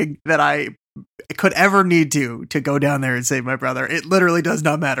anything that I could ever need to go down there and save my brother. It literally does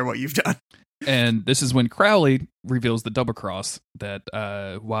not matter what you've done. And this is when Crowley reveals the double cross that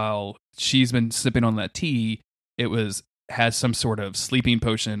while she's been sipping on that tea, has some sort of sleeping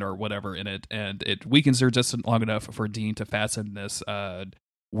potion or whatever in it, and it weakens her just long enough for Dean to fasten this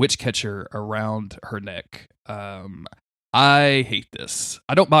witch catcher around her neck. I hate this.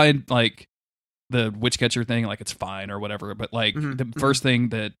 I don't mind like the witch catcher thing, like it's fine or whatever, but like the first thing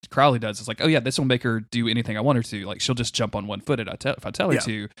that Crowley does is like, oh yeah, this will make her do anything I want her to. Like she'll just jump on one foot if I tell her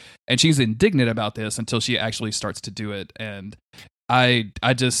to, and she's indignant about this until she actually starts to do it. And I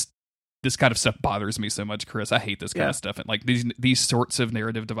just this kind of stuff bothers me so much, Chris. I hate this kind of stuff. And like these sorts of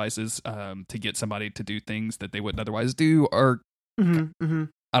narrative devices to get somebody to do things that they wouldn't otherwise do are, I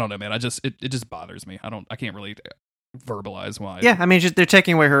don't know, man. It just bothers me. I can't really verbalize why. Yeah. I mean, they're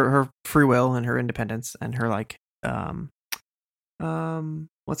taking away her free will and her independence and her like,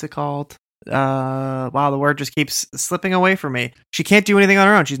 what's it called? Wow, the word just keeps slipping away from me. She can't do anything on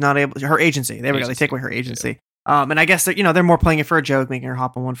her own. She's not able, her agency. There we go. They take away her agency. Yeah. And I guess that, they're more playing it for a joke, making her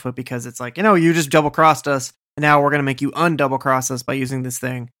hop on one foot because it's like, you just double crossed us and now we're going to make you undouble cross us by using this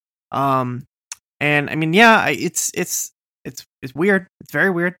thing. And I mean, yeah, it's weird. It's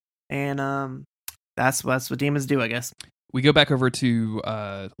very weird. And, that's what demons do, I guess. We go back over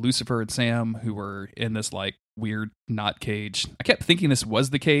to, Lucifer and Sam, who were in this like weird not cage. I kept thinking this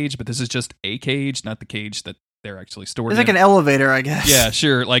was the cage, but this is just a cage, not the cage that they're actually stored. It's like an elevator, I guess. Yeah,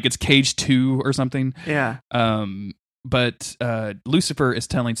 sure. Like it's cage 2 or something. Yeah. But Lucifer is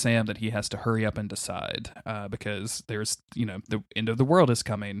telling Sam that he has to hurry up and decide because there's, the end of the world is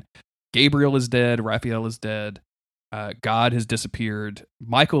coming. Gabriel is dead. Raphael is dead. God has disappeared.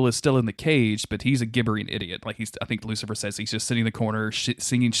 Michael is still in the cage, but he's a gibbering idiot. Like I think Lucifer says he's just sitting in the corner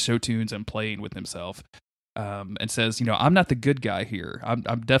singing show tunes and playing with himself. And says, I'm not the good guy here.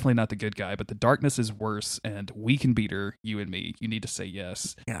 I'm definitely not the good guy, but the darkness is worse, and we can beat her, you and me. You need to say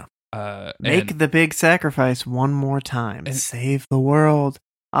yes. Yeah. Make the big sacrifice one more time. And save the world.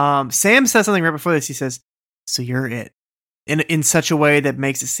 Sam says something right before this. He says, so you're it. In such a way that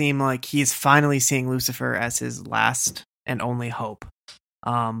makes it seem like he's finally seeing Lucifer as his last and only hope.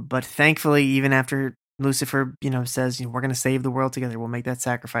 But thankfully, even after Lucifer, says, we're going to save the world together, we'll make that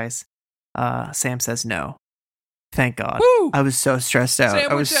sacrifice. Sam says no. Thank God. Woo! I was so stressed out.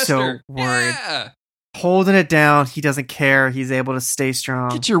 Sam I was Winchester. so worried. Yeah. Holding it down. He doesn't care. He's able to stay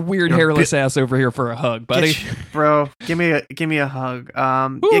strong. Get your weird hairless ass over here for a hug, buddy. Bro, give me a hug.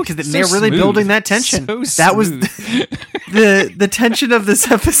 Ooh, because they're really building that tension. So that was the tension of this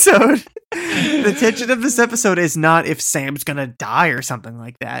episode The tension of this episode is not if Sam's gonna die or something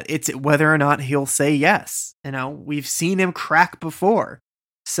like that. It's whether or not he'll say yes. You know, we've seen him crack before.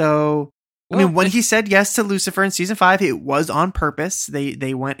 So, I mean, when he said yes to Lucifer in season 5, it was on purpose.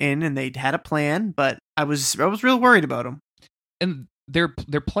 They went in and they had a plan, but I was real worried about him. And their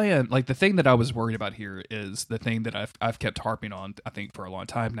plan, like the thing that I was worried about here is the thing that I've kept harping on, I think, for a long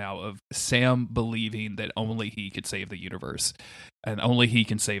time now, of Sam believing that only he could save the universe and only he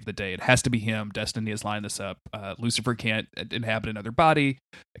can save the day. It has to be him. Destiny has lined this up. Lucifer can't inhabit another body,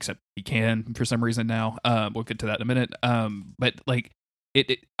 except he can for some reason now. We'll get to that in a minute. But like,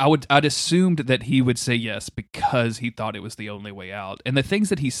 I'd assumed that he would say yes because he thought it was the only way out. And the things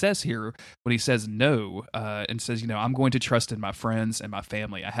that he says here, when he says no, and says, you know, I'm going to trust in my friends and my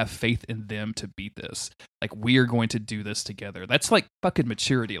family. I have faith in them to beat this. Like, we are going to do this together. That's like fucking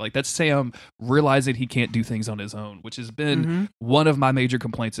maturity. Like, that's Sam realizing he can't do things on his own, which has been one of my major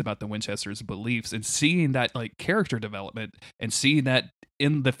complaints about the Winchesters' beliefs. And seeing that like character development and seeing that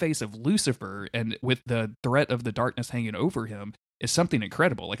in the face of Lucifer and with the threat of the darkness hanging over him, is something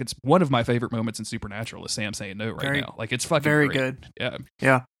incredible. Like, it's one of my favorite moments in Supernatural is Sam saying no now. Like, it's fucking very great. Good. Yeah.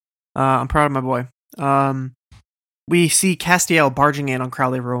 Yeah. I'm proud of my boy. We see Castiel barging in on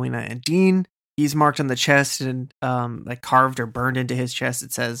Crowley, Rowena, and Dean. He's marked on the chest and like carved or burned into his chest.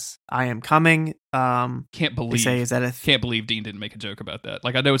 It says, "I am coming." Can't believe. Can't believe Dean didn't make a joke about that.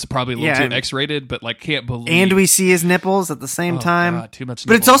 Like, I know it's probably a little too X-rated, but like, can't believe. And we see his nipples at the same time. God, too much.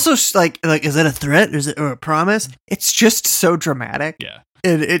 But it's also like, is that a threat? Or a promise? It's just so dramatic. Yeah.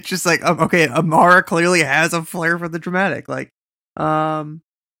 And it's just like, okay, Amara clearly has a flair for the dramatic. Like,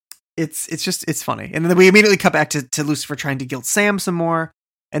 it's funny. And then we immediately cut back to Lucifer trying to guilt Sam some more.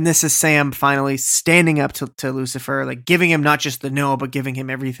 And this is Sam finally standing up to Lucifer, like giving him not just the no, but giving him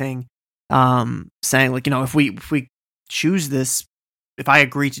everything. Saying like, you know, if we choose this, if I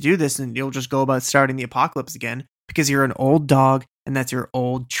agree to do this, then you'll just go about starting the apocalypse again because you're an old dog and that's your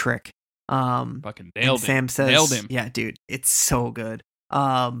old trick. Fucking nailed him. Sam says, nailed him. Yeah, dude, it's so good.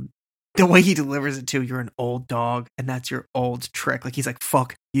 The way he delivers it too, you're an old dog and that's your old trick. Like, he's like,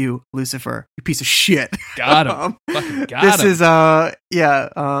 fuck you, Lucifer, you piece of shit. Got him. Fucking got this him. Is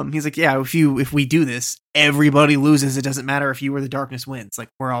he's like, yeah, if we do this, everybody loses. It doesn't matter if you or the darkness wins. Like,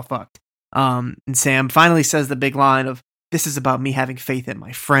 we're all fucked. And Sam finally says the big line of, this is about me having faith in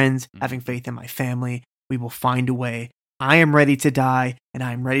my friends, having faith in my family. We will find a way. I am ready to die, and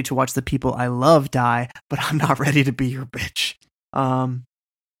I am ready to watch the people I love die, but I'm not ready to be your bitch.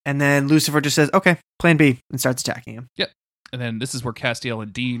 And then Lucifer just says, okay, plan B, and starts attacking him. Yep. And then this is where Castiel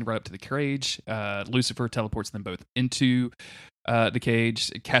and Dean run up to the cage. Lucifer teleports them both into the cage.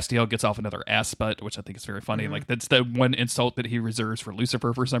 Castiel gets off another ass butt, which I think is very funny. Like, that's the one insult that he reserves for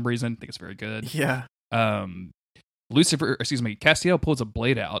Lucifer for some reason. I think it's very good. Yeah. Castiel pulls a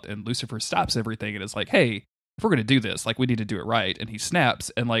blade out, and Lucifer stops everything and is like, hey, if we're going to do this, like, we need to do it right. And he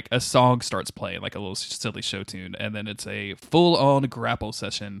snaps, and like a song starts playing, like a little silly show tune. And then it's a full-on grapple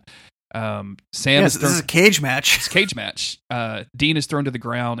session. This is a cage match. It's a cage match. Dean is thrown to the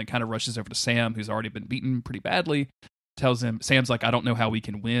ground and kind of rushes over to Sam, who's already been beaten pretty badly. Tells him, Sam's like, I don't know how we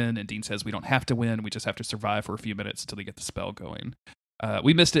can win. And Dean says, we don't have to win. We just have to survive for a few minutes until they get the spell going.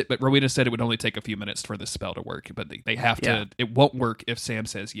 We missed it, but Rowena said it would only take a few minutes for this spell to work. But they have to. It won't work if Sam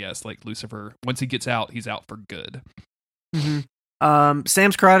says yes. Like, Lucifer, once he gets out, he's out for good. Mm-hmm.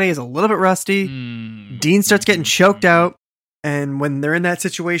 Sam's karate is a little bit rusty. Dean starts getting choked out. And when they're in that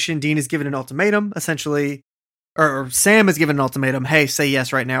situation, Dean is given an ultimatum, essentially, or Sam is given an ultimatum. Hey, say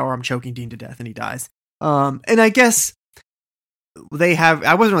yes right now, or I'm choking Dean to death, and he dies. And I guess they have.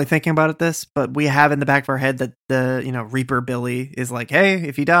 I wasn't really thinking about this, but we have in the back of our head that the Reaper Billy is like, hey,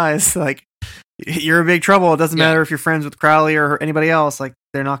 if he dies, like, you're in big trouble. It doesn't matter if you're friends with Crowley or anybody else. Like,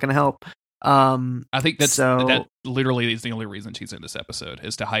 they're not going to help. I think that literally is the only reason she's in this episode,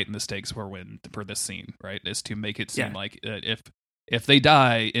 is to heighten the stakes for this scene, right? Is to make it seem like if they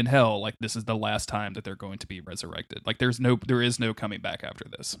die in hell, like, this is the last time that they're going to be resurrected. Like, there is no coming back after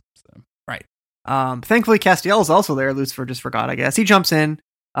this. So. Right. Thankfully Castiel is also there. Lucifer just forgot, I guess. He jumps in.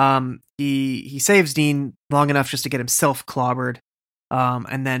 He saves Dean long enough just to get himself clobbered.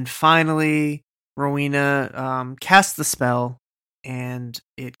 And then finally Rowena casts the spell, and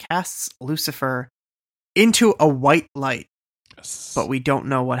it casts Lucifer into a white light. Yes. But we don't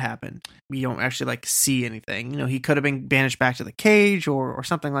know what happened. We don't actually see anything. He could have been banished back to the cage or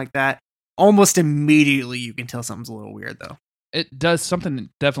something like that. Almost immediately you can tell something's a little weird, though. It does. Something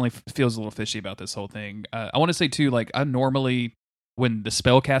definitely feels a little fishy about this whole thing. I want to say too, like, I normally when the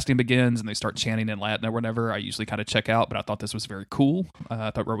spell casting begins and they start chanting in Latin or whatever, I usually kind of check out, but I thought this was very cool.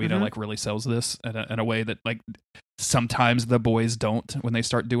 I thought Rowena like really sells this in a way that like sometimes the boys don't when they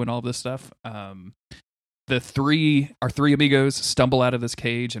start doing all this stuff. Our three amigos stumble out of this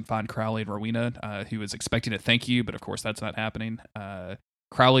cage and find Crowley and Rowena, who is expecting a thank you, but of course that's not happening.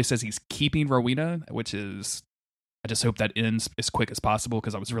 Crowley says he's keeping Rowena, which is, I just hope that ends as quick as possible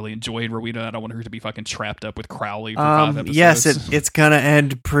because I was really enjoying Rowena. I don't want her to be fucking trapped up with Crowley for 5 episodes. Yes, it's gonna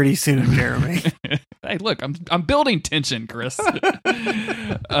end pretty soon, Jeremy. Hey, look, I'm building tension, Chris.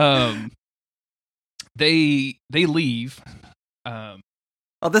 They leave.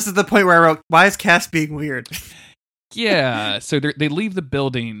 Oh, this is the point where I wrote, why is Cass being weird? Yeah, so they leave the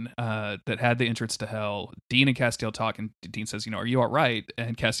building that had the entrance to hell. Dean and Castiel talk, and Dean says, "Are you all right?"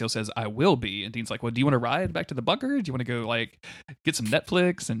 And Castiel says, "I will be." And Dean's like, "Well, do you want to ride back to the bunker? Do you want to go like get some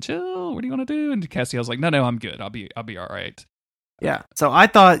Netflix and chill? What do you want to do?" And Castiel's like, "No, I'm good. I'll be all right." Yeah. So I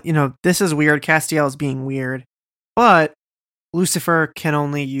thought, this is weird. Castiel is being weird, but Lucifer can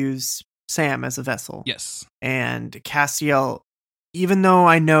only use Sam as a vessel. Yes. And Castiel, even though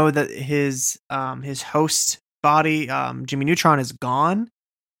I know that his host body, Jimmy Neutron, is gone,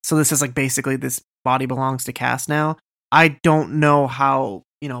 so this is like basically this body belongs to Cass now. I don't know how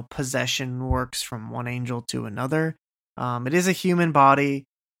possession works from one angel to another. It is a human body,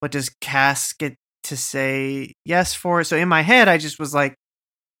 but does Cass get to say yes for it? So in my head, I just was like,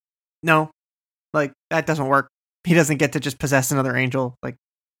 no, like that doesn't work. He doesn't get to just possess another angel. Like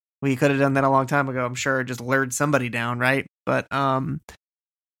we could have done that a long time ago. I'm sure, just lured somebody down, right? But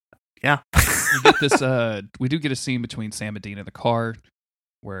yeah. We get this. We do get a scene between Sam and Dean in the car,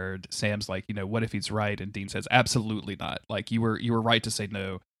 where Sam's like, what if he's right? And Dean says, absolutely not. Like you were right to say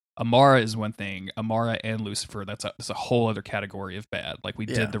no. Amara is one thing. Amara and Lucifer, that's a whole other category of bad. Like we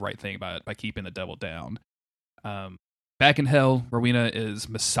did the right thing by keeping the devil down. Back in hell, Rowena is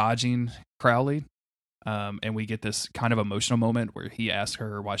massaging Crowley, and we get this kind of emotional moment where he asks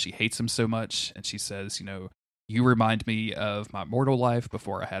her why she hates him so much, and she says, "You remind me of my mortal life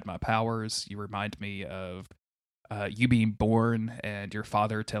before I had my powers. You remind me of you being born and your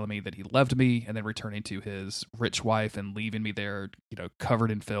father telling me that he loved me and then returning to his rich wife and leaving me there, covered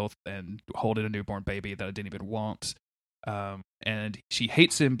in filth and holding a newborn baby that I didn't even want. And she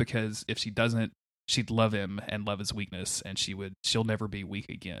hates him because if she doesn't, she'd love him and love his weakness, and she'll never be weak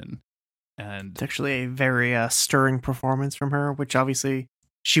again." And it's actually a very stirring performance from her, which obviously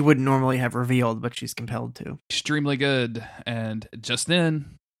she wouldn't normally have revealed, but she's compelled to. Extremely good. And just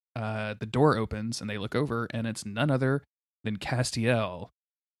then, the door opens and they look over, and it's none other than Castiel.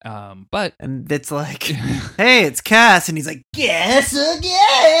 And it's like, hey, it's Cass, and he's like, guess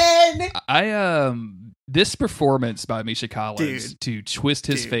again. This performance by Misha Collins to twist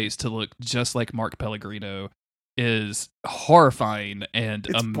his face to look just like Mark Pellegrino is horrifying and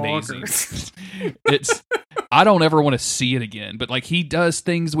amazing. I don't ever want to see it again, but like he does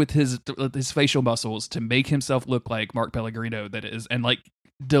things with his facial muscles to make himself look like Mark Pellegrino, and like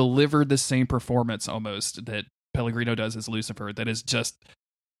deliver the same performance almost that Pellegrino does as Lucifer. That is just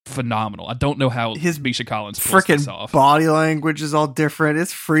phenomenal. I don't know how his Misha Collins pulls this off. Body language is all different.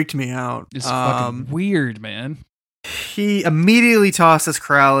 It's freaked me out. It's fucking weird, man. He immediately tosses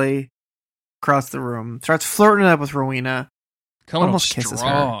Crowley across the room, starts flirting up with Rowena, almost kisses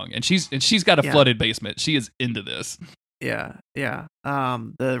her, and she's got a flooded basement. She is into this. Yeah.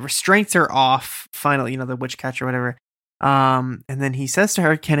 The restraints are off. Finally, the witch catch or whatever. And then he says to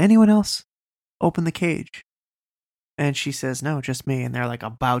her, "Can anyone else open the cage?" And she says, "No, just me." And they're like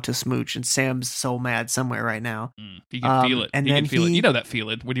about to smooch, and Sam's so mad somewhere right now. He can feel it. And he then can feel it. You know that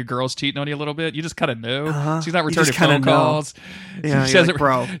feeling when your girl's cheating on you a little bit. You just kind of know. Uh-huh. She's not returning phone calls. Yeah, like,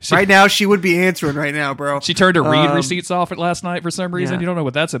 bro. Right now, she would be answering right now, bro. She turned her read receipts off last night for some reason. Yeah. You don't know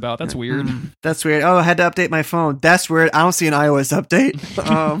what that's about. That's weird. That's weird. Oh, I had to update my phone. That's weird. I don't see an iOS update.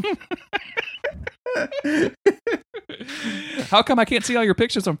 How come I can't see all your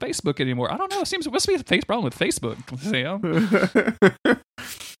pictures on Facebook anymore? I don't know. It must be a problem with Facebook, Sam.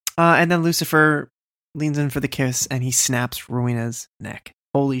 And then Lucifer leans in for the kiss, and he snaps Rowena's neck.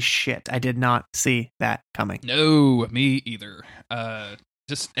 Holy shit! I did not see that coming. No, me either.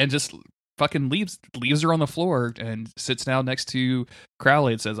 Just fucking leaves her on the floor and sits down next to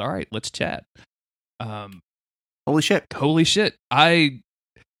Crowley and says, "All right, let's chat." Holy shit!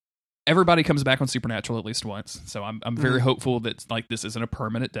 Everybody comes back on Supernatural at least once, so I'm very hopeful that like this isn't a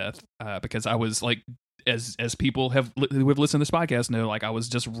permanent death, because I was like, as people who have listened to this podcast know, like I was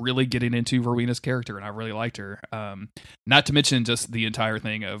just really getting into Rowena's character, and I really liked her. Not to mention just the entire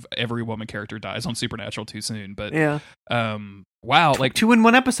thing of every woman character dies on Supernatural too soon, but yeah, wow, like 2 in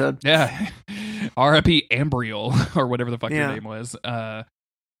 1 episode. Yeah, R.I.P. Ambriel, or whatever the fuck Yeah. her name was.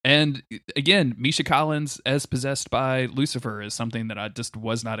 And again, Misha Collins as possessed by Lucifer is something that I just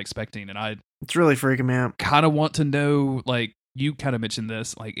was not expecting. And It's really freaking me out. kind of want to know, like, you kind of mentioned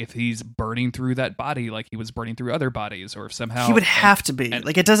this, like, if he's burning through that body like he was burning through other bodies, or if somehow... He would have to be. and-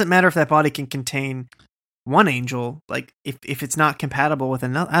 Like, it doesn't matter if that body can contain one angel. Like, if it's not compatible with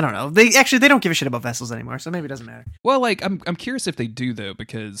another, I don't know. They don't give a shit about vessels anymore, so maybe it doesn't matter. Well, like, I'm curious if they do, though,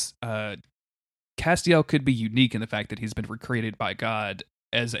 because Castiel could be unique in the fact that he's been recreated by God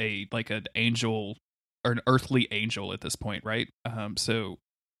as an angel or an earthly angel at this point, right? So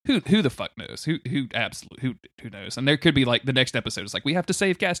who the fuck knows? Who knows? And there could be, like, the next episode is like, we have to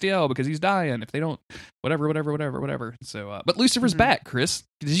save Castiel because he's dying. If they don't, whatever. So, but Lucifer's back, Chris.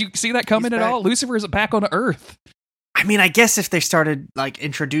 Did you see that coming He's at back. all? Lucifer's back on Earth. I mean, I guess if they started, like,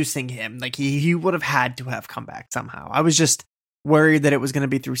 introducing him, like, he would have had to have come back somehow. I was just worried that it was going to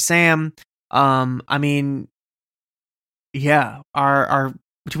be through Sam. I mean, yeah.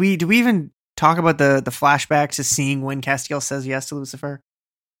 Do we even talk about the flashbacks to seeing when Castiel says yes to Lucifer?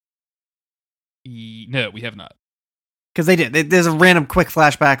 No, we have not. Because they did. There's a random quick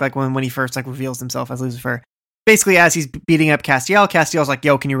flashback, like when he first, like, reveals himself as Lucifer. Basically, as he's beating up Castiel, Castiel's like,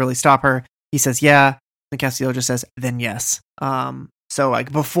 "Yo, can you really stop her?" He says, "Yeah." And Castiel just says, "Then yes." So,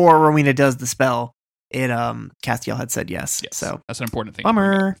 like, before Rowena does the spell, Castiel had said yes. So that's an important thing. to bring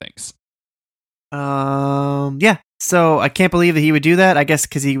bummer. up. Thanks. Yeah. So I can't believe that he would do that. I guess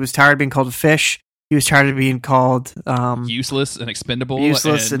because he was tired of being called a fish. He was tired of being called Useless and expendable.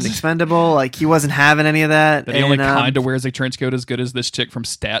 useless and expendable. Like, he wasn't having any of that. That he only kind of wears a trench coat as good as this chick from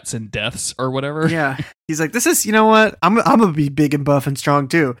Stats and Deaths or whatever. Yeah. He's like, this is, you know what? I'm gonna be big and buff and strong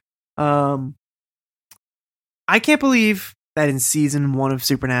too. I can't believe that in season 1 of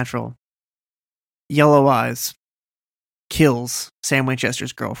Supernatural, Yellow Eyes kills Sam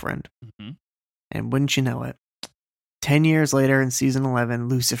Winchester's girlfriend. Mhm. And wouldn't you know it, 10 years later in season 11,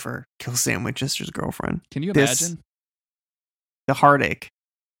 Lucifer kills Sam Winchester's girlfriend. Can you This- imagine? The heartache.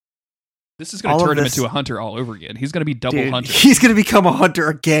 This is going all to of turn him this- into a hunter all over again. He's going to be double Dude, hunter. he's going to become a hunter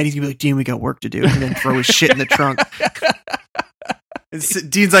again. He's going to be like, Dean, we got work to do. And then throw his shit in the trunk. And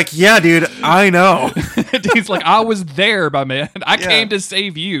Dean's like, yeah, dude, I know. He's like, I was there, my man. I Yeah. came to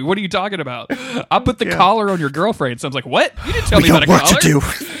save you. What are you talking about? I put the Yeah. collar on your girlfriend. So I was like, what? You didn't tell We me about got a work collar. to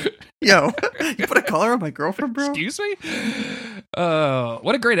do. Yo, you put a collar on my girlfriend, bro? Excuse me?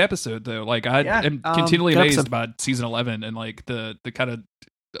 What a great episode, though. Like, I Yeah, am continually good amazed episode. by season 11 and, like, the kind of,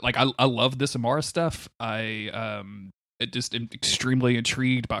 like, I love this Amara stuff. It just am extremely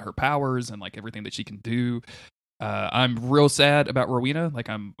intrigued by her powers and, like, everything that she can do. I'm real sad about Rowena. Like,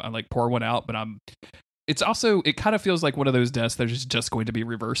 I like pour one out, but it's also, it kind of feels like one of those deaths that is just going to be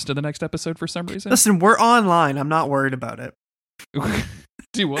reversed in the next episode for some reason. Listen, we're online. I'm not worried about it.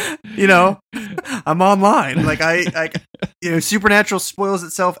 Do what? You know, I'm online. Like, Supernatural spoils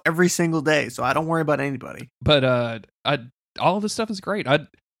itself every single day, so I don't worry about anybody. But all of this stuff is great.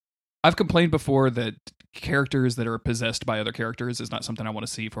 I've complained before that characters that are possessed by other characters is not something I want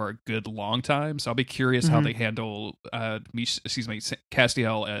to see for a good long time. So I'll be curious how Mhm. they handle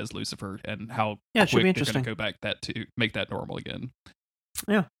Castiel as Lucifer and how Yeah, it should be quick they're going interesting. to go back to make that normal again.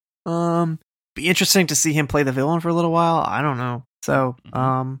 Be interesting to see him play the villain for a little while. I don't know. So,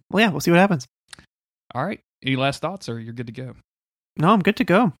 well, yeah, we'll see what happens. All right. Any last thoughts, or you're good to go? No, I'm good to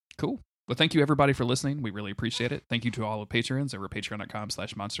go. Cool. Well, thank you everybody for listening. We really appreciate it. Thank you to all the patrons over at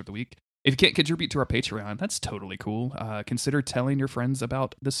patreon.com/monster of the week. If you can't contribute to our Patreon, that's totally cool. Consider telling your friends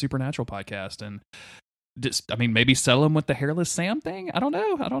about the Supernatural podcast and just, I mean, maybe sell them with the Hairless Sam thing. I don't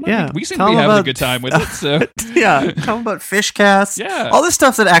know. Yeah, We seem tell to be them having a about- good time with it. So Yeah, tell them about fish casts. yeah. All the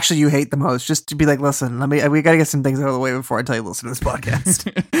stuff that actually you hate the most. Just to be like, listen, we got to get some things out of the way before I tell you to listen to this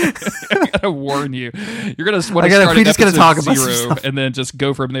podcast. I gotta warn you, you're gonna want I to gotta- start we at just gotta episode talk about some 0 stuff. and then just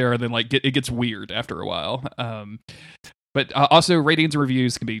go from there, and then like it gets weird after a while. But also ratings and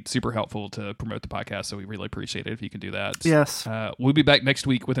reviews can be super helpful to promote the podcast, so we really appreciate it if you can do that. Yes. We'll be back next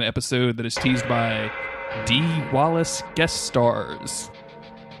week with an episode that is teased by D. Wallace guest stars.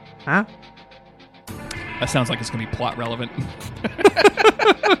 Huh? That sounds like it's going to be plot relevant.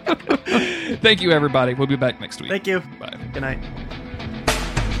 Thank you, everybody. We'll be back next week. Thank you. Bye. Good night.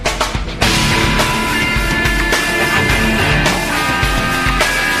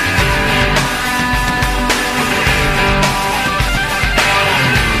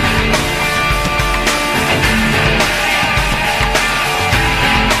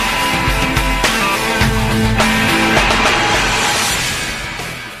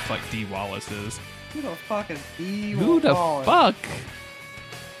 Fuck D. Wallace is. Who the fuck is Who the fuck?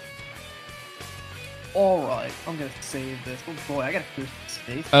 All right, I'm gonna save this. Oh boy, I gotta clear some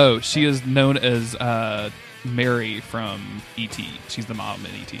space. Oh, she is known as Mary from E.T. She's the mom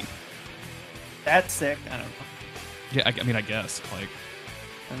in E.T. That's sick. I don't know. Yeah, I mean, I guess. Like,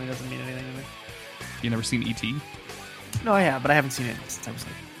 I mean, it doesn't mean anything to me. you never seen E.T.? No, I have, but I haven't seen it since I was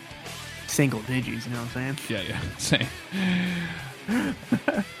like single digits. You know what I'm saying? Yeah, same.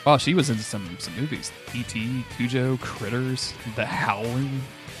 Oh, she was in some movies. E.T., Cujo, Critters, The Howling.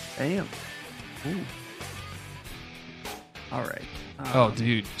 Damn. Ooh. All right. Oh,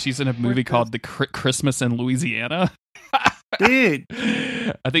 dude, she's in a movie called The Christmas in Louisiana. Dude,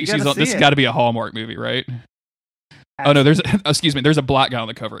 I think you she's gotta on. This see has it. got to be a Hallmark movie, right? Oh no, there's a black guy on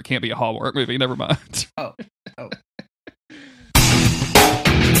the cover. It can't be a Hallmark movie. Never mind. Oh.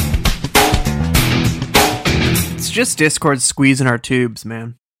 It's just Discord squeezing our tubes,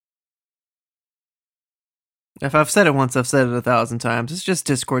 man. If I've said it once, I've said it 1,000 times. It's just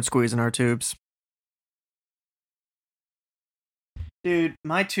Discord squeezing our tubes. Dude,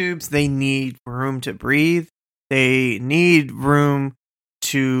 my tubes, they need room to breathe. They need room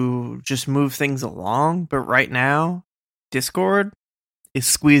to just move things along. But right now, Discord is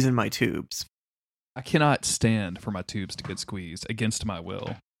squeezing my tubes. I cannot stand for my tubes to get squeezed against my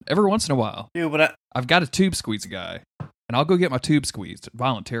will. Every once in a while, Dude, but I've got a tube squeeze guy, and I'll go get my tube squeezed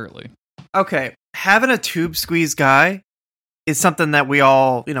voluntarily. okay, having a tube squeeze guy is something that we're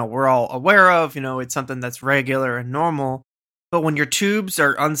all aware of. It's something that's regular and normal. But when your tubes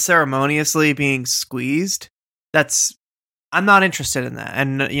are unceremoniously being squeezed, I'm not interested in that.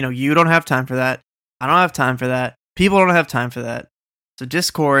 And, you don't have time for that. I don't have time for that. People don't have time for that. So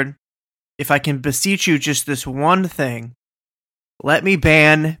Discord, if I can beseech you just this one thing, let me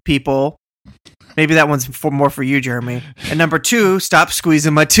ban people. Maybe that one's more for you, Jeremy. And number 2, stop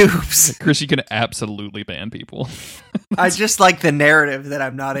squeezing my tubes. Chris, you can absolutely ban people. I just like the narrative that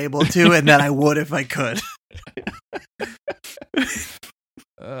I'm not able to, and that I would if I could.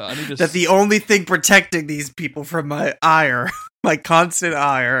 I need to That the only thing protecting these people from my ire, my constant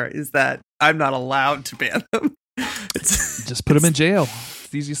ire, is that I'm not allowed to ban them. Just put them in jail. It's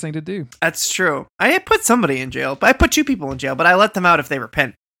the easiest thing to do. That's true. I put somebody in jail, but I put 2 people in jail, but I let them out if they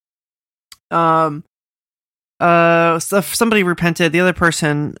repent. So if somebody repented, the other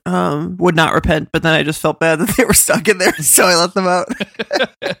person would not repent, but then I just felt bad that they were stuck in there, so I let them out.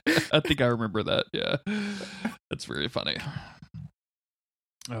 I think I remember that. Yeah, that's very funny.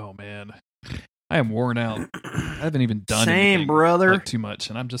 Oh man, I am worn out. I haven't even done anything, brother. Like, too much,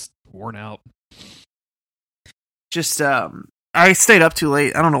 and I'm just worn out. Just I stayed up too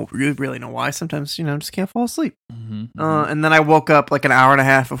late. I don't know, really know why. Sometimes just can't fall asleep. Mm-hmm. And then I woke up like an hour and a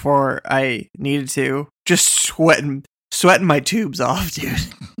half before I needed to, just sweating my tubes off, dude.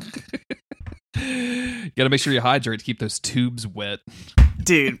 You gotta make sure you hydrate to keep those tubes wet.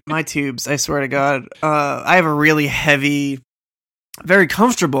 Dude, my tubes, I swear to God. I have a really heavy, very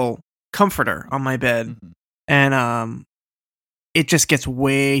comfortable comforter on my bed. Mm-hmm. And it just gets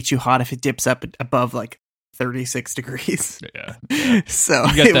way too hot if it dips up above like 36 degrees. Yeah. So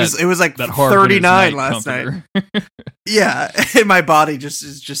it was like that hard 39 winter's last comforter. night. Yeah, and my body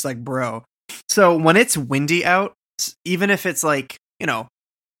is just like, bro. So when it's windy out, even if it's like,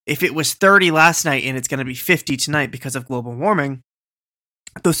 if it was 30 last night and it's going to be 50 tonight because of global warming,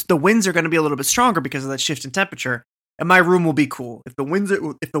 the winds are going to be a little bit stronger because of that shift in temperature, and my room will be cool. If the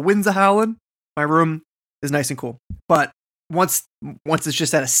winds are howling, my room is nice and cool. But once it's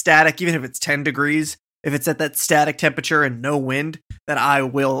just at a static, even if it's 10 degrees, if it's at that static temperature and no wind, then I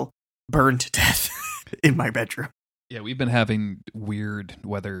will burn to death in my bedroom. Yeah, we've been having weird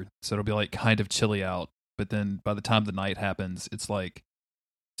weather, so it'll be like kind of chilly out, but then by the time the night happens, it's like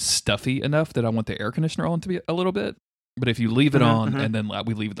stuffy enough that I want the air conditioner on to be a little bit. But if you leave it on and then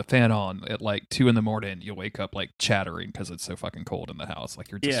we leave the fan on at like 2 a.m, you'll wake up like chattering because it's so fucking cold in the house. Like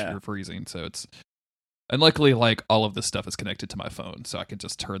you're freezing. So it's, and luckily like all of this stuff is connected to my phone, so I can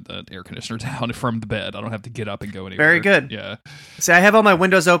just turn the air conditioner down from the bed. I don't have to get up and go anywhere. Very good. Yeah. See, I have all my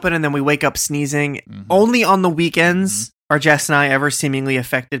windows open and then we wake up sneezing. Mm-hmm. Only on the weekends are Jess and I ever seemingly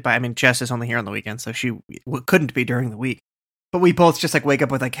affected by, Jess is only here on the weekends, so she couldn't be during the week. But we both just like wake up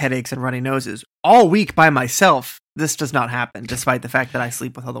with like headaches and runny noses. All week by myself, this does not happen, despite the fact that I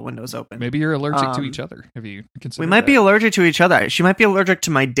sleep with all the windows open. Maybe you're allergic to each other. Have you considered we might be allergic to each other. She might be allergic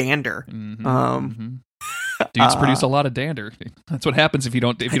to my dander. Mm-hmm. Dudes produce a lot of dander. That's what happens if you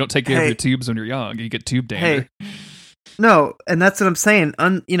don't take care of your tubes when you're young. You get tube dander. Hey, no, and that's what I'm saying.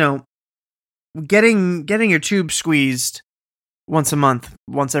 Getting your tube squeezed once a month,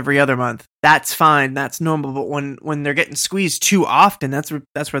 once every other month. That's fine. That's normal. But when they're getting squeezed too often, that's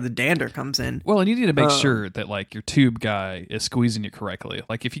where the dander comes in. Well, and you need to make sure that like your tube guy is squeezing you correctly.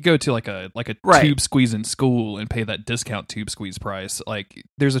 Like if you go to like a Right. tube squeeze in school and pay that discount tube squeeze price, like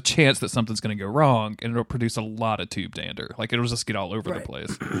there's a chance that something's going to go wrong and it'll produce a lot of tube dander. Like it'll just get all over the Right.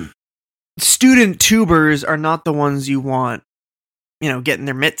 place. Student tubers are not the ones you want, getting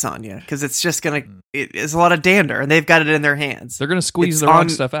their mitts on you, because it's just it's a lot of dander, and they've got it in their hands. They're going to squeeze It's the wrong on-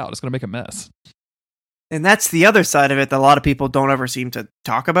 stuff out. It's going to make a mess. And that's the other side of it that a lot of people don't ever seem to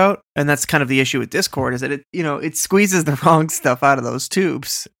talk about. And that's kind of the issue with Discord, is that it squeezes the wrong stuff out of those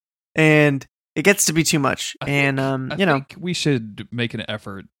tubes, and it gets to be too much. I think we should make an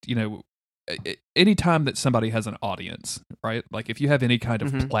effort, anytime that somebody has an audience, right? Like if you have any kind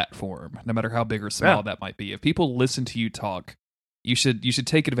of Mhm. platform, no matter how big or small Yeah. that might be, if people listen to you talk, you should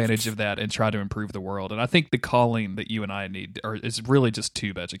take advantage of that and try to improve the world. And I think the calling that you and I need is really just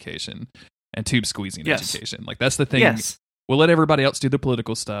tube education and tube squeezing Yes. education. Like that's the thing. Yes. We'll let everybody else do the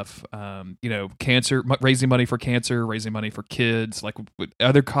political stuff. Cancer, raising money for cancer, raising money for kids. Like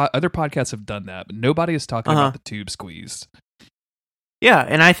other podcasts have done that, but nobody is talking about the tube squeeze. Yeah,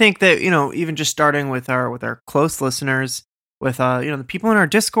 and I think that, even just starting with our close listeners, with the people in our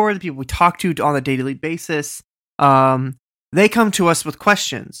Discord, the people we talk to on a daily basis, they come to us with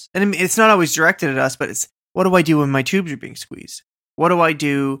questions. And I mean, it's not always directed at us, but it's, what do I do when my tubes are being squeezed? What do I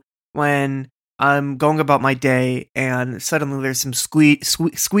do when I'm going about my day and suddenly there's some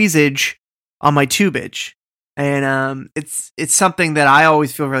squeezage on my tubage? And it's something that I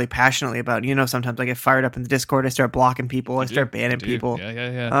always feel really passionately about. Sometimes I get fired up in the Discord. I start blocking people. I start banning people.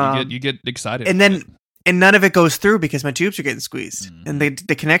 Yeah. You get excited, and then none of it goes through because my tubes are getting squeezed, and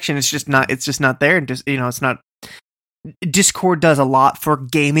the connection is just not. It's just not there. And just it's not. Discord does a lot for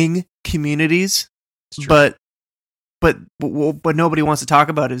gaming communities, but what nobody wants to talk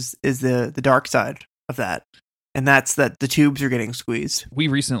about is the dark side of that. And that's that the tubes are getting squeezed. We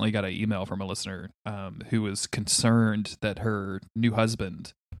recently got an email from a listener who was concerned that her new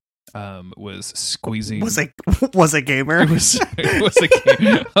husband was squeezing. Was a gamer. It was a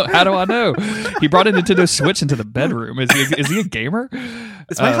gamer. How do I know? He brought a Nintendo Switch into the bedroom. Is he a gamer?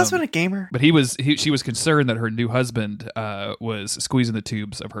 Is my husband a gamer? But she was concerned that her new husband was squeezing the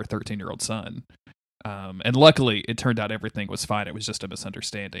tubes of her 13-year-old son. And luckily, it turned out everything was fine. It was just a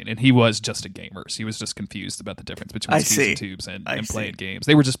misunderstanding. And he was just a gamer. So he was just confused about the difference between squeezing tubes and playing games.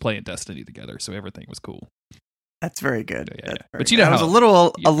 They were just playing Destiny together, so everything was cool. That's very good. Yeah. But I was a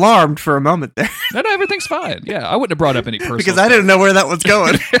little alarmed for a moment there. No, everything's fine. Yeah, I wouldn't have brought up any personal because I didn't know where that was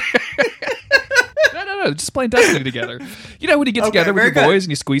going. No, just playing Destiny together. When you get together with your boys and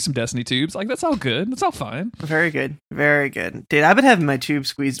you squeeze some Destiny tubes, like that's all good. That's all fine. Very good. Very good. Dude, I've been having my tube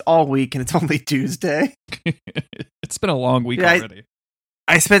squeezed all week and it's only Tuesday. It's been a long week already.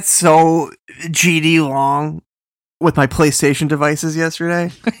 I spent so GD long with my PlayStation devices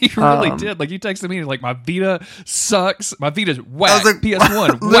yesterday. You really did. Like you texted me like my Vita sucks. My Vita's whack. Like, PS1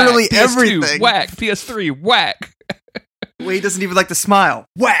 whack. Literally PS2 everything. Whack. PS3 whack. Wade doesn't even like to smile.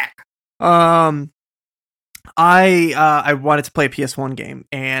 Whack. I wanted to play a PS1 game,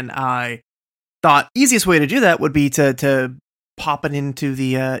 and I thought easiest way to do that would be to pop it into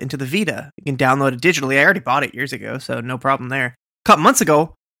the Vita. You can download it digitally. I already bought it years ago, so no problem there. A couple months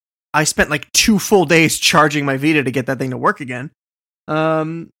ago, I spent like 2 full days charging my Vita to get that thing to work again.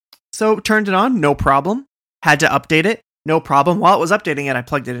 So turned it on, no problem. Had to update it, no problem. While it was updating it, I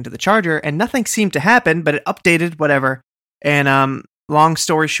plugged it into the charger, and nothing seemed to happen, but it updated, whatever. And long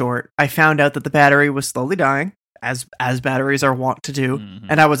story short, I found out that the battery was slowly dying, as batteries are wont to do,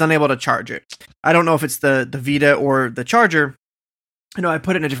 and I was unable to charge it. I don't know if it's the Vita or the charger. I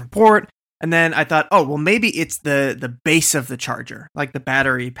put it in a different port, and then I thought, oh, well, maybe it's the base of the charger, like the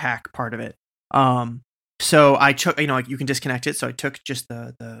battery pack part of it. So I took, like you can disconnect it, so I took just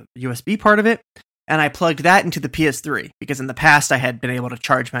the USB part of it, and I plugged that into the PS3, because in the past I had been able to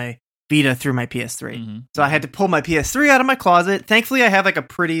charge my Vita through my PS3. So I had to pull my PS3 out of my closet. Thankfully, I have like a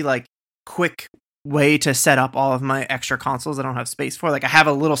pretty quick way to set up all of my extra consoles I don't have space for. Like I have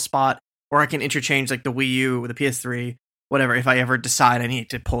a little spot where I can interchange like the Wii U with the PS3, whatever, if I ever decide I need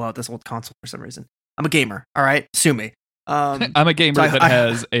to pull out this old console for some reason. I'm a gamer, all right? Sue me. I'm a gamer that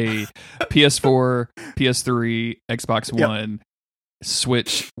has a PS4, PS3, Xbox One,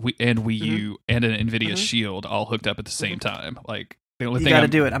 Switch, and Wii U, and an NVIDIA Shield all hooked up at the same time. Like the only thing you got to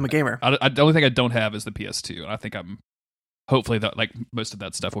do it. I'm a gamer. The only thing I don't have is the PS2, and I think hopefully that most of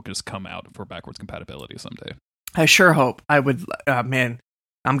that stuff will just come out for backwards compatibility someday. I sure hope. I would. Man,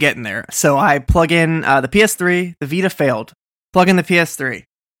 I'm getting there. So I plug in the PS3. The Vita failed. Plug in the PS3,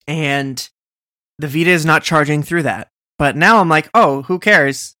 and the Vita is not charging through that. But now I'm like, oh, who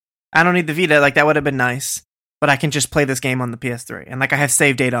cares? I don't need the Vita. Like, that would have been nice. But I can just play this game on the PS3. And like, I have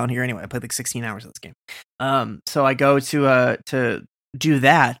save data on here anyway. I played like 16 hours of this game. So I go to do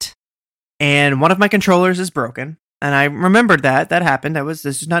that, and one of my controllers is broken. And I remembered that happened. This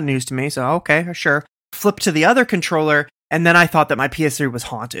is not news to me. So okay, sure. Flip to the other controller, and then I thought that my PS3 was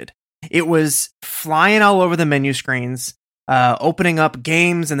haunted. It was flying all over the menu screens, opening up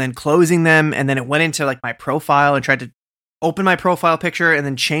games and then closing them, and then it went into like my profile and tried to open my profile picture and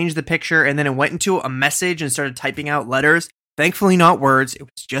then change the picture, and then it went into a message and started typing out letters. Thankfully, not words. It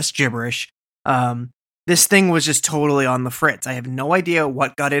was just gibberish. This thing was just totally on the fritz. I have no idea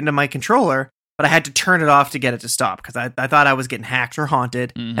what got into my controller, but I had to turn it off to get it to stop because I thought I was getting hacked or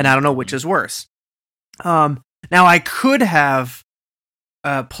haunted, and I don't know which is worse. Now, I could have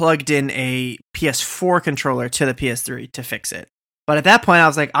plugged in a PS4 controller to the PS3 to fix it. But at that point, I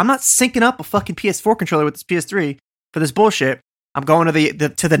was like, I'm not syncing up a fucking PS4 controller with this PS3 for this bullshit. I'm going to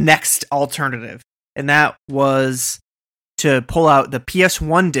the next alternative. And that was to pull out the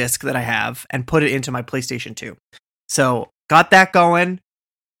PS1 disc that I have and put it into my PlayStation 2. So, got that going.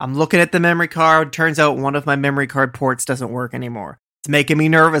 I'm looking at the memory card. Turns out one of my memory card ports doesn't work anymore. It's making me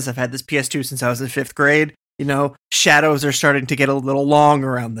nervous. I've had this PS2 since I was in 5th grade. You know, shadows are starting to get a little long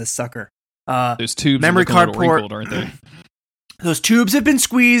around this sucker. Those tubes memory card port, wrinkled, aren't they? Those tubes have been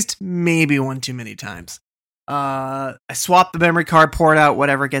squeezed maybe one too many times. I swap the memory card port out,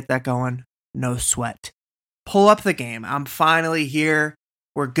 whatever, get that going. No sweat. Pull up the game. I'm finally here.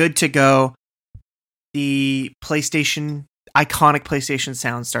 We're good to go. The iconic PlayStation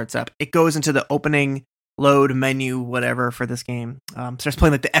sound starts up. It goes into the opening load menu, whatever, for this game. Starts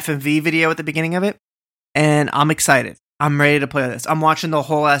playing like the FMV video at the beginning of it. And I'm excited. I'm ready to play this. I'm watching the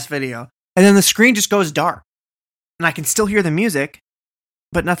whole ass video. And then the screen just goes dark. And I can still hear the music,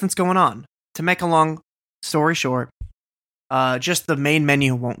 but nothing's going on. To make a long story short, just the main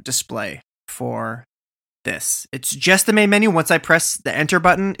menu won't display for this. It's just the main menu. Once I press the enter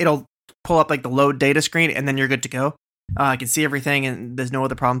button, it'll pull up like the load data screen, and then you're good to go. I can see everything, and there's no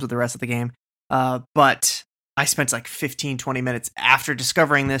other problems with the rest of the game. But I spent like 15-20 minutes after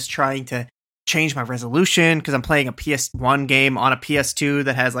discovering this trying to change my resolution because I'm playing a PS1 game on a PS2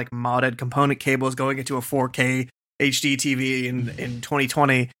 that has like modded component cables going into a 4K HD TV in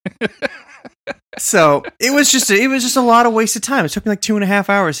 2020. So it was just a lot of wasted time. It took me like 2.5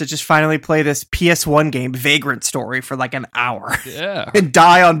 hours to just finally play this PS1 game, Vagrant Story, for like an hour. Yeah, and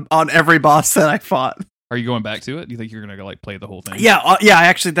die on every boss that I fought. Are you going back to it? Do you think you're gonna go like play the whole thing? Yeah.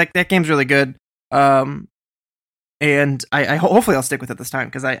 Actually, that game's really good. And I hopefully I'll stick with it this time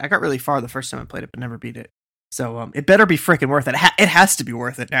because I got really far the first time I played it, but never beat it. So it better be freaking worth it. It has to be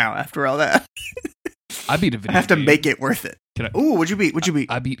worth it now after all that. I beat a video. I have to make it worth it. Ooh, what'd you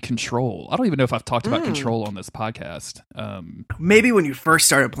beat? I beat Control. I don't even know if I've talked about Control on this podcast. Maybe when you first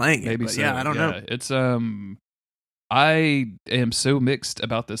started playing it. Maybe but so. Yeah, I don't know. It's I am so mixed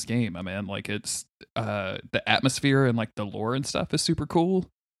about this game. I mean, like it's the atmosphere and like the lore and stuff is super cool.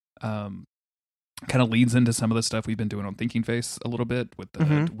 Kind of leads into some of the stuff we've been doing on Thinking Face a little bit with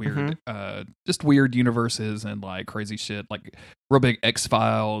the weird, just weird universes and like crazy shit, like real big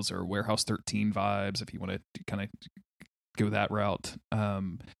X-Files or Warehouse 13 vibes, if you want to kind of go that route.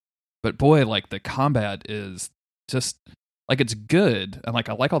 But boy, like the combat is just like it's good, and like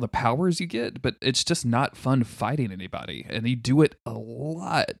I like all the powers you get, but it's just not fun fighting anybody, and you do it a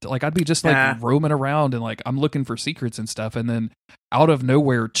lot. Like I'd be just like roaming around and like I'm looking for secrets and stuff, and then out of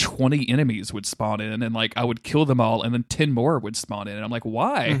nowhere 20 enemies would spawn in, and like I would kill them all, and then 10 more would spawn in, and I'm like,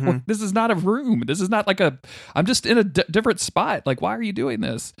 why? This is not a room. This is not like I'm just in a different spot. Like, why are you doing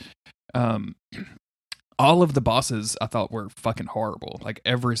this? All of the bosses I thought were fucking horrible. Like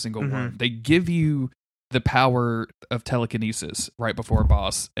every single one. They give you the power of telekinesis right before a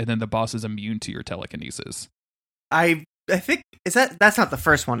boss, and then the boss is immune to your telekinesis. I think that's not the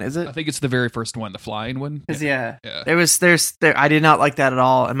first one, is it? I think it's the very first one, the flying one. Yeah. I did not like that at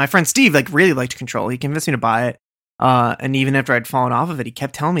all. And my friend Steve like really liked Control. He convinced me to buy it. And even after I'd fallen off of it, he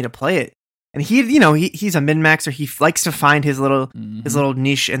kept telling me to play it. And he's a min-maxer. He likes to find his little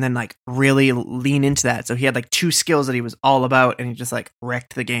niche and then like really lean into that. So he had like 2 skills that he was all about, and he just like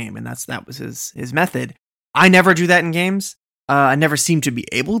wrecked the game. And that was his method. I never do that in games. I never seem to be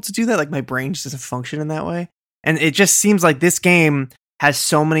able to do that. Like my brain just doesn't function in that way. And it just seems like this game has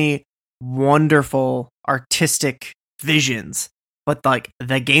so many wonderful artistic visions, but like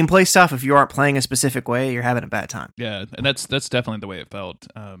the gameplay stuff, if you aren't playing a specific way, you're having a bad time. Yeah, and that's definitely the way it felt.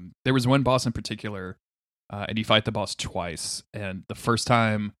 There was one boss in particular, and you fight the boss twice. And the first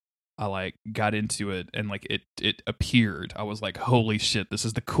time I like got into it and like it appeared, I was like, holy shit, this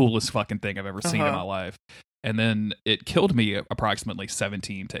is the coolest fucking thing I've ever seen in my life. and then it killed me approximately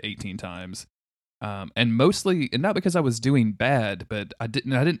 17 to 18 times. And mostly, and not because I was doing bad, but I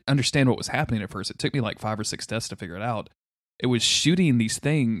didn't understand what was happening at first. It took me like 5 or 6 deaths to figure it out. It was shooting these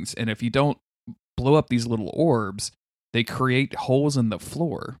things, and if you don't blow up these little orbs, they create holes in the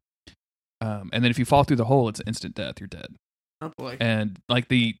floor. And then if you fall through the hole, it's instant death. You're dead. Oh boy. And like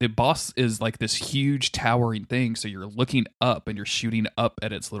the boss is like this huge towering thing, so you're looking up and you're shooting up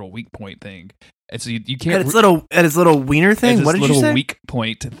at its little weak point thing. And so you can't at its little wiener thing. What did you say? Little weak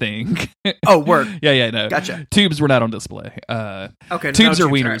point thing. Oh, word. Yeah, no. Gotcha. Tubes were not on display. Okay. Tubes no, are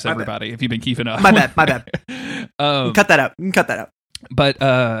wieners, right. everybody. If you've been keeping up. My bad. Cut that out. But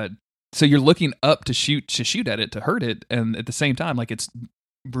so you're looking up to shoot at it, to hurt it, and at the same time, like it's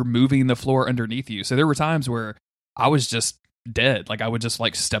removing the floor underneath you. So there were times where I was just dead. Like I would just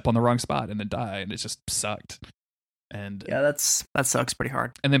like step on the wrong spot and then die, and it just sucked. And yeah, that sucks pretty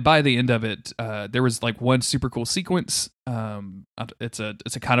hard. And then by the end of it, there was like one super cool sequence. It's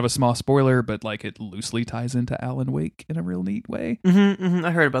a kind of a small spoiler, but like it loosely ties into Alan Wake in a real neat way.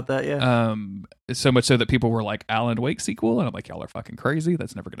 I heard about that. Yeah. So much so that people were like, Alan Wake sequel, and I'm like, y'all are fucking crazy.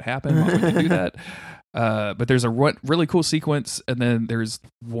 That's never gonna happen. Why would they do that? But there's a really cool sequence, and then there's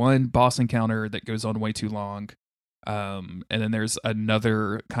one boss encounter that goes on way too long. And then there's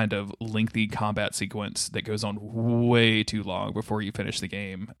another kind of lengthy combat sequence that goes on way too long before you finish the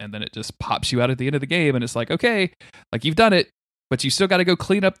game, and then it just pops you out at the end of the game, and it's like, okay, like you've done it, but you still got to go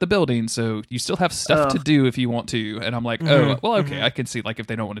clean up the building, so you still have stuff to do if you want to. And I'm like, oh, well, okay, I can see like if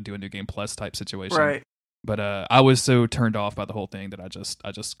they don't want to do a new game plus type situation, right? But I was so turned off by the whole thing that I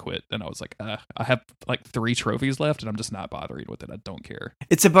just quit, and I was like, I have like 3 trophies left, and I'm just not bothering with it. I don't care.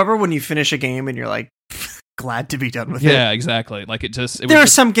 It's a bummer when you finish a game and you're like, glad to be done with it. Yeah, exactly. Like there are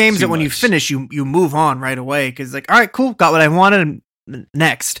some games that when you finish, you move on right away because like, all right, cool, got what I wanted.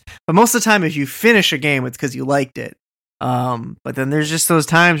 Next, but most of the time, if you finish a game, it's because you liked it. But then there's just those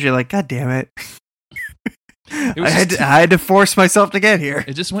times you're like, God damn it. I had to force myself to get here.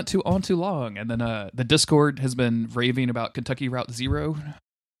 It just went too long, and then the Discord has been raving about Kentucky Route Zero,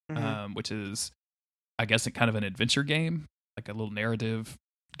 which is, I guess, kind of an adventure game, like a little narrative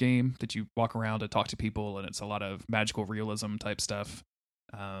game that you walk around and talk to people, and it's a lot of magical realism type stuff.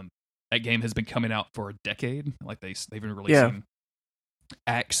 That game has been coming out for a decade. Like they've been releasing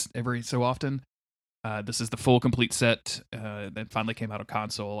acts every so often. This is the full complete set that finally came out on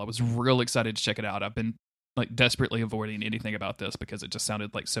console. I was real excited to check it out. I've been like desperately avoiding anything about this because it just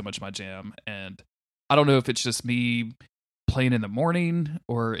sounded like so much my jam, and I don't know if it's just me playing in the morning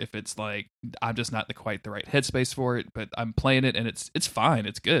or if it's like I'm just not quite the right headspace for it, but I'm playing it and it's fine.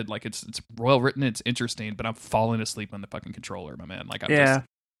 It's good. Like it's well written, it's interesting, but I'm falling asleep on the fucking controller, my man. Like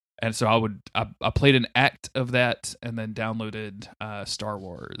and so I played an act of that and then downloaded Star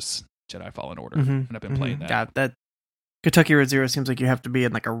Wars Jedi Fallen Order, and I've been playing that. God, that Kentucky Route Zero seems like you have to be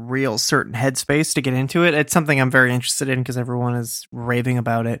in like a real certain headspace to get into it. It's something I'm very interested in because everyone is raving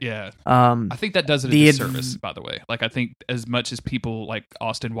about it. Yeah. I think that does it a disservice, by the way. Like I think as much as people like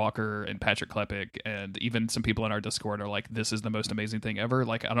Austin Walker and Patrick Klepek and even some people in our Discord are like, this is the most amazing thing ever.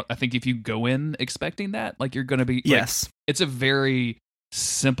 Like I think if you go in expecting that, like you're going to be, yes, like, it's a very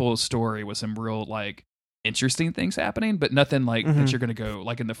simple story with some real like interesting things happening, but nothing like that you're gonna go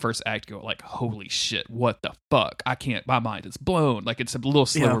like in the first act go like, holy shit, what the fuck, I can't, my mind is blown. Like it's a little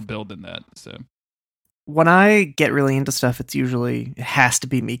slower build than that. So when I get really into stuff, it has to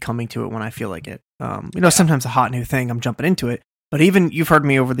be me coming to it when I feel like it. Sometimes a hot new thing, I'm jumping into it, but even you've heard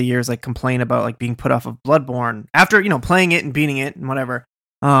me over the years like complain about like being put off of Bloodborne after playing it and beating it and whatever,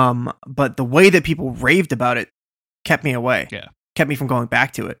 but the way that people raved about it kept me away. Kept me from going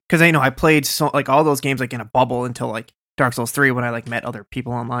back to it because I played all those games like in a bubble until like Dark Souls 3 when I like met other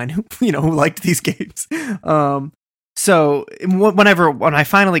people online who who liked these games. So when I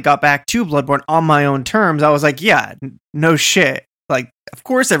finally got back to Bloodborne on my own terms, I was like, yeah, no shit. Like, of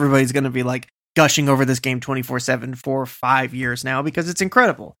course everybody's gonna be like gushing over this game 24/7 for 5 years now because it's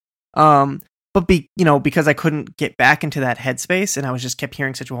incredible. But because I couldn't get back into that headspace and I was just kept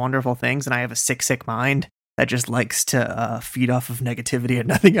hearing such wonderful things, and I have a sick mind that just likes to feed off of negativity and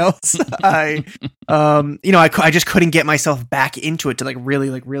nothing else. I just couldn't get myself back into it to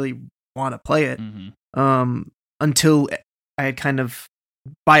really want to play it. Until I had kind of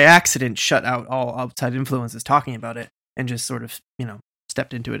by accident shut out all outside influences talking about it and just sort of,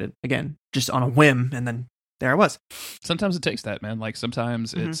 stepped into it again, just on a whim. And then there I was. Sometimes it takes that, man. Like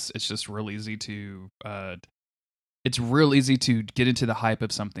sometimes it's just real easy to, it's real easy to get into the hype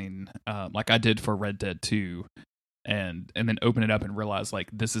of something, like I did for Red Dead 2, and then open it up and realize like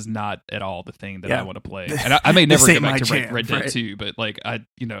this is not at all the thing that Yeah. I want to play. And I may never This get ain't back my to jam, Red Dead right. 2, but like I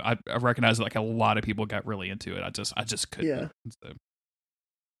recognize like a lot of people got really into it. I just couldn't. Yeah.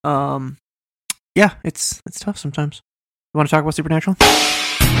 So. Yeah, it's tough sometimes. You want to talk about Supernatural?